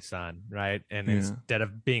across my son, right? And instead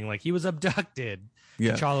of being like, he was abducted,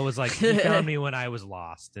 T'Challa was like, he found me when I was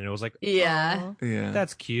lost. And it was like,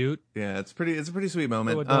 that's cute. Yeah, it's a pretty sweet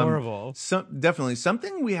moment. So adorable. Definitely.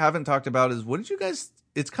 Something we haven't talked about is, what did you guys,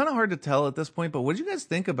 it's kind of hard to tell at this point, but what did you guys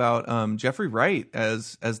think about Jeffrey Wright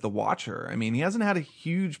as the Watcher? I mean, he hasn't had a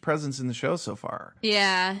huge presence in the show so far.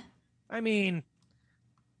 Yeah. I mean,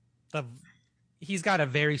 he's got a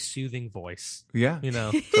very soothing voice. Yeah. You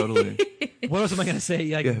know, totally. What else am I going to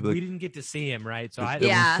say? Like, we didn't get to see him, right? So I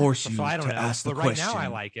will force you I don't to know. ask the but right question. now I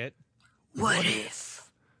like it. What if?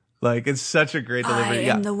 Like, it's such a great delivery.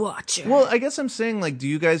 I am the Watcher. Well, I guess I'm saying, like, do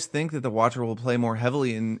you guys think that the Watcher will play more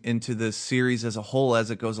heavily into the series as a whole as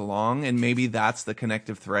it goes along, and maybe that's the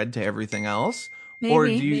connective thread to everything else? Maybe. Or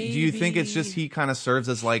do you think it's just he kind of serves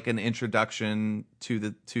as like an introduction to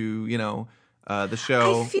the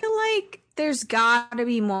show? I feel like there's got to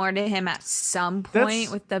be more to him at some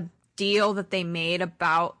point with the deal that they made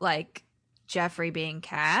about like Jeffrey being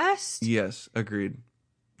cast. Yes, agreed.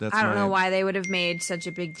 I don't know why they would have made such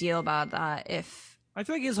a big deal about that. If I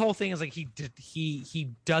feel like his whole thing is like he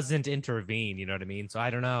doesn't intervene. You know what I mean? So I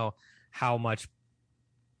don't know. how much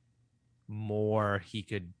more he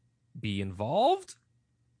could be involved.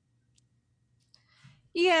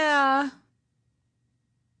 Yeah.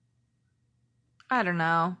 I don't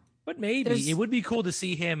know. But maybe it would be cool to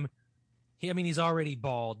see him. I mean, he's already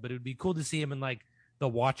bald, but it would be cool to see him in like the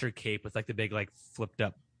Watcher cape with like the big like flipped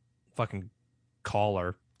up fucking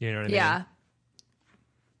collar. You know what I mean?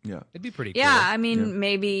 Yeah. It'd be pretty cool. Yeah, I mean,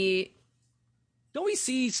 maybe. Don't we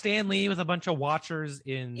see Stan Lee with a bunch of Watchers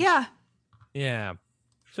in? Yeah. Yeah.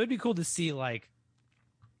 So it'd be cool to see like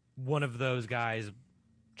one of those guys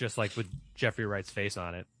just like with Jeffrey Wright's face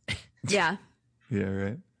on it. Yeah. Yeah,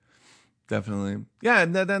 right. Definitely. Yeah,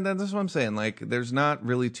 that's what I'm saying. Like, there's not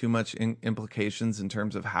really too much implications in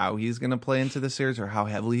terms of how he's going to play into the series or how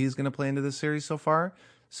heavily he's going to play into the series so far.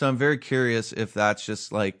 So I'm very curious if that's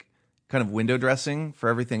just like kind of window dressing for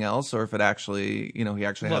everything else, or if it actually, you know, he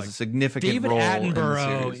actually has a significant David role Attenborough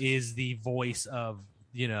in the series. is the voice of,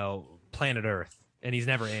 you know, Planet Earth, and he's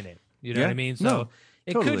never in it. You know Yeah. what I mean? So No,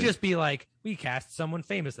 it totally. could just be like, we cast someone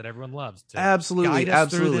famous that everyone loves. To Absolutely, guide us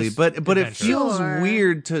through absolutely. this But it adventure. feels Sure.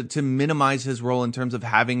 weird to minimize his role in terms of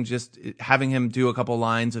having him do a couple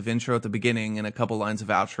lines of intro at the beginning and a couple lines of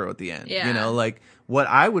outro at the end. Yeah. You know, like what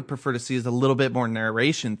I would prefer to see is a little bit more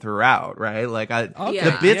narration throughout, right? Like Yeah.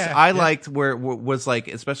 the bits Yeah, I yeah. liked where was like,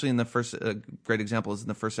 especially in the first great example is in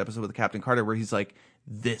the first episode with Captain Carter, where he's like,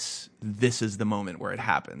 this is the moment where it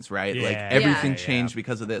happens, right? Like Yeah. everything Yeah. changed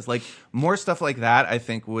because of this. Like more stuff like that, I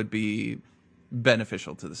think would be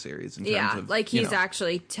beneficial to the series in terms of, like you he's know.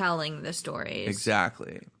 actually telling the stories.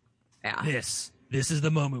 Exactly. Yeah. This is the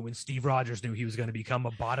moment when Steve Rogers knew he was going to become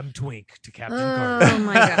a bottom twink to Captain Oh Carter.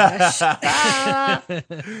 my gosh.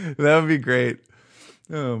 That would be great.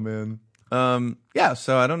 Oh man. Yeah,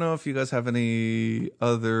 so I don't know if you guys have any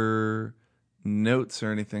other notes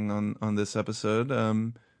or anything on this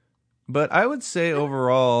episode. But I would say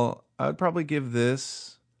overall, I would probably give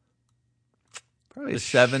this probably a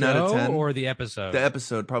 7 out of 10. Or the episode? The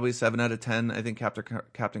episode, probably a 7 out of 10. I think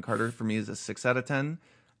Captain Carter for me is a 6 out of 10.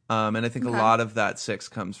 And I think a lot of that 6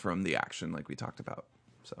 comes from the action, like we talked about.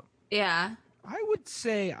 So Yeah. I would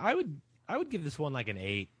say I would give this one like an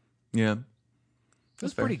 8. yeah,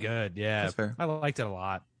 It's pretty good. Yeah, That's fair. I liked it a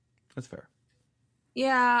lot. that's fair.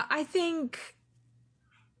 Yeah, I think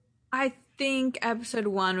episode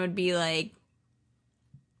 1 would be like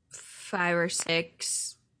 5 or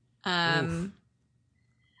 6.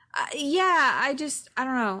 Yeah, I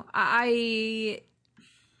don't know.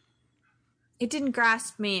 It didn't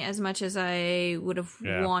grasp me as much as I would have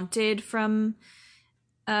wanted from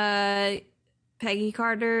Peggy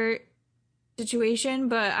Carter situation,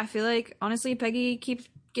 but I feel like honestly Peggy keeps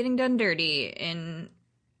getting done dirty in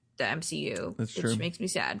the MCU, That's which true. makes me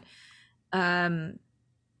sad.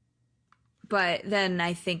 But then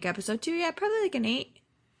I think episode 2, yeah, probably like an 8.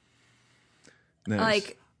 Nice.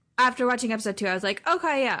 Like after watching episode 2, I was like,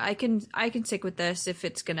 okay, yeah, I can stick with this if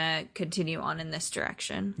it's gonna continue on in this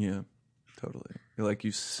direction. Yeah, totally. You're like,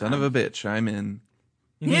 you son of a bitch, I'm in.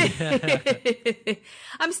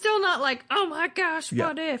 I'm still not like, oh my gosh,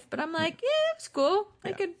 what if? But I'm like, yeah, it's cool.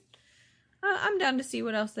 I'm down to see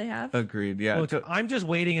what else they have. Agreed. Yeah. Well, I'm just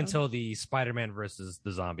waiting until the Spider-Man versus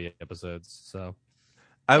the zombie episodes. So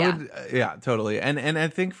I would, yeah, totally. And I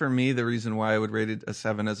think for me, the reason why I would rate it a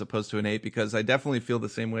 7 as opposed to an 8, because I definitely feel the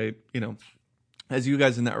same way, you know, as you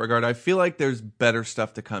guys in that regard. I feel like there's better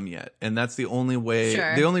stuff to come yet. And that's the only way,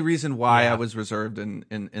 the only reason why I was reserved in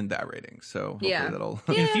that rating. So hopefully that'll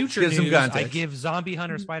in future give some news, context. I give Zombie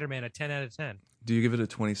Hunter Spider-Man a 10 out of 10. Do you give it a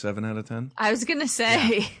 27 out of 10? I was gonna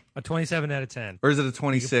say a 27 out of 10. Or is it a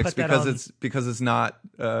 26 because it's not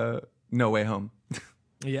No Way Home?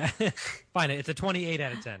 Yeah. Fine. It's a 28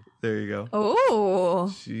 out of 10. There you go. Oh.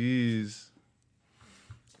 Jeez.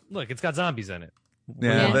 Look, it's got zombies in it.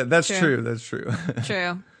 Yeah, that's true. That's true.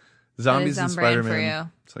 True. Zombies and on brand for Spider-Man.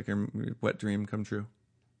 you. It's like your wet dream come true.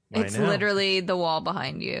 It's literally the wall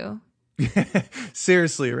behind you.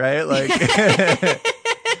 Seriously, right? Like,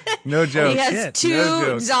 no joke. He has two No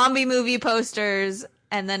joke. zombie movie posters,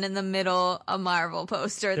 and then in the middle, a Marvel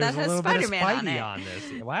poster There's that has a little bit of Spider-Man Spidey on it.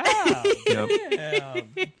 this. Wow. Yep.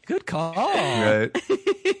 Yeah. Good call. Right.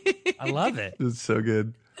 I love it. It's so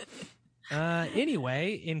good.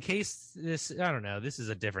 Anyway, in case this, I don't know, this is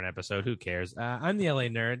a different episode. Who cares? I'm the LA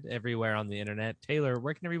Nerd everywhere on the internet. Taylor,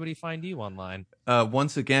 where can everybody find you online?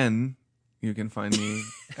 Once again, you can find me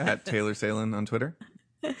at Taylor Salen on Twitter.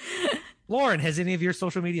 Lauren, has any of your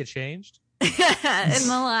social media changed? In the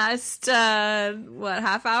last,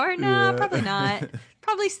 half hour? No, probably not.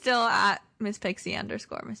 Probably still at Miss Pixie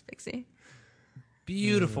 _ Miss Pixie.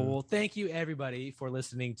 Beautiful. Well, thank you everybody for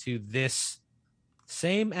listening to this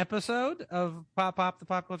same episode of Pop the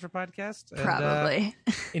Pop Culture Podcast. Probably.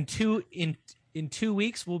 And, in 2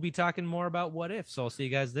 weeks, we'll be talking more about What If. So I'll see you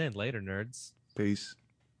guys then. Later, nerds. Peace.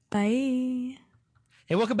 Bye.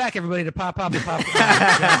 Hey, welcome back, everybody, to Pop the Pop.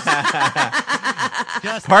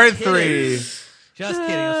 Just Part kidding. 3. Just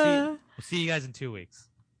kidding. We'll see you guys in 2 weeks.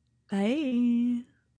 Bye.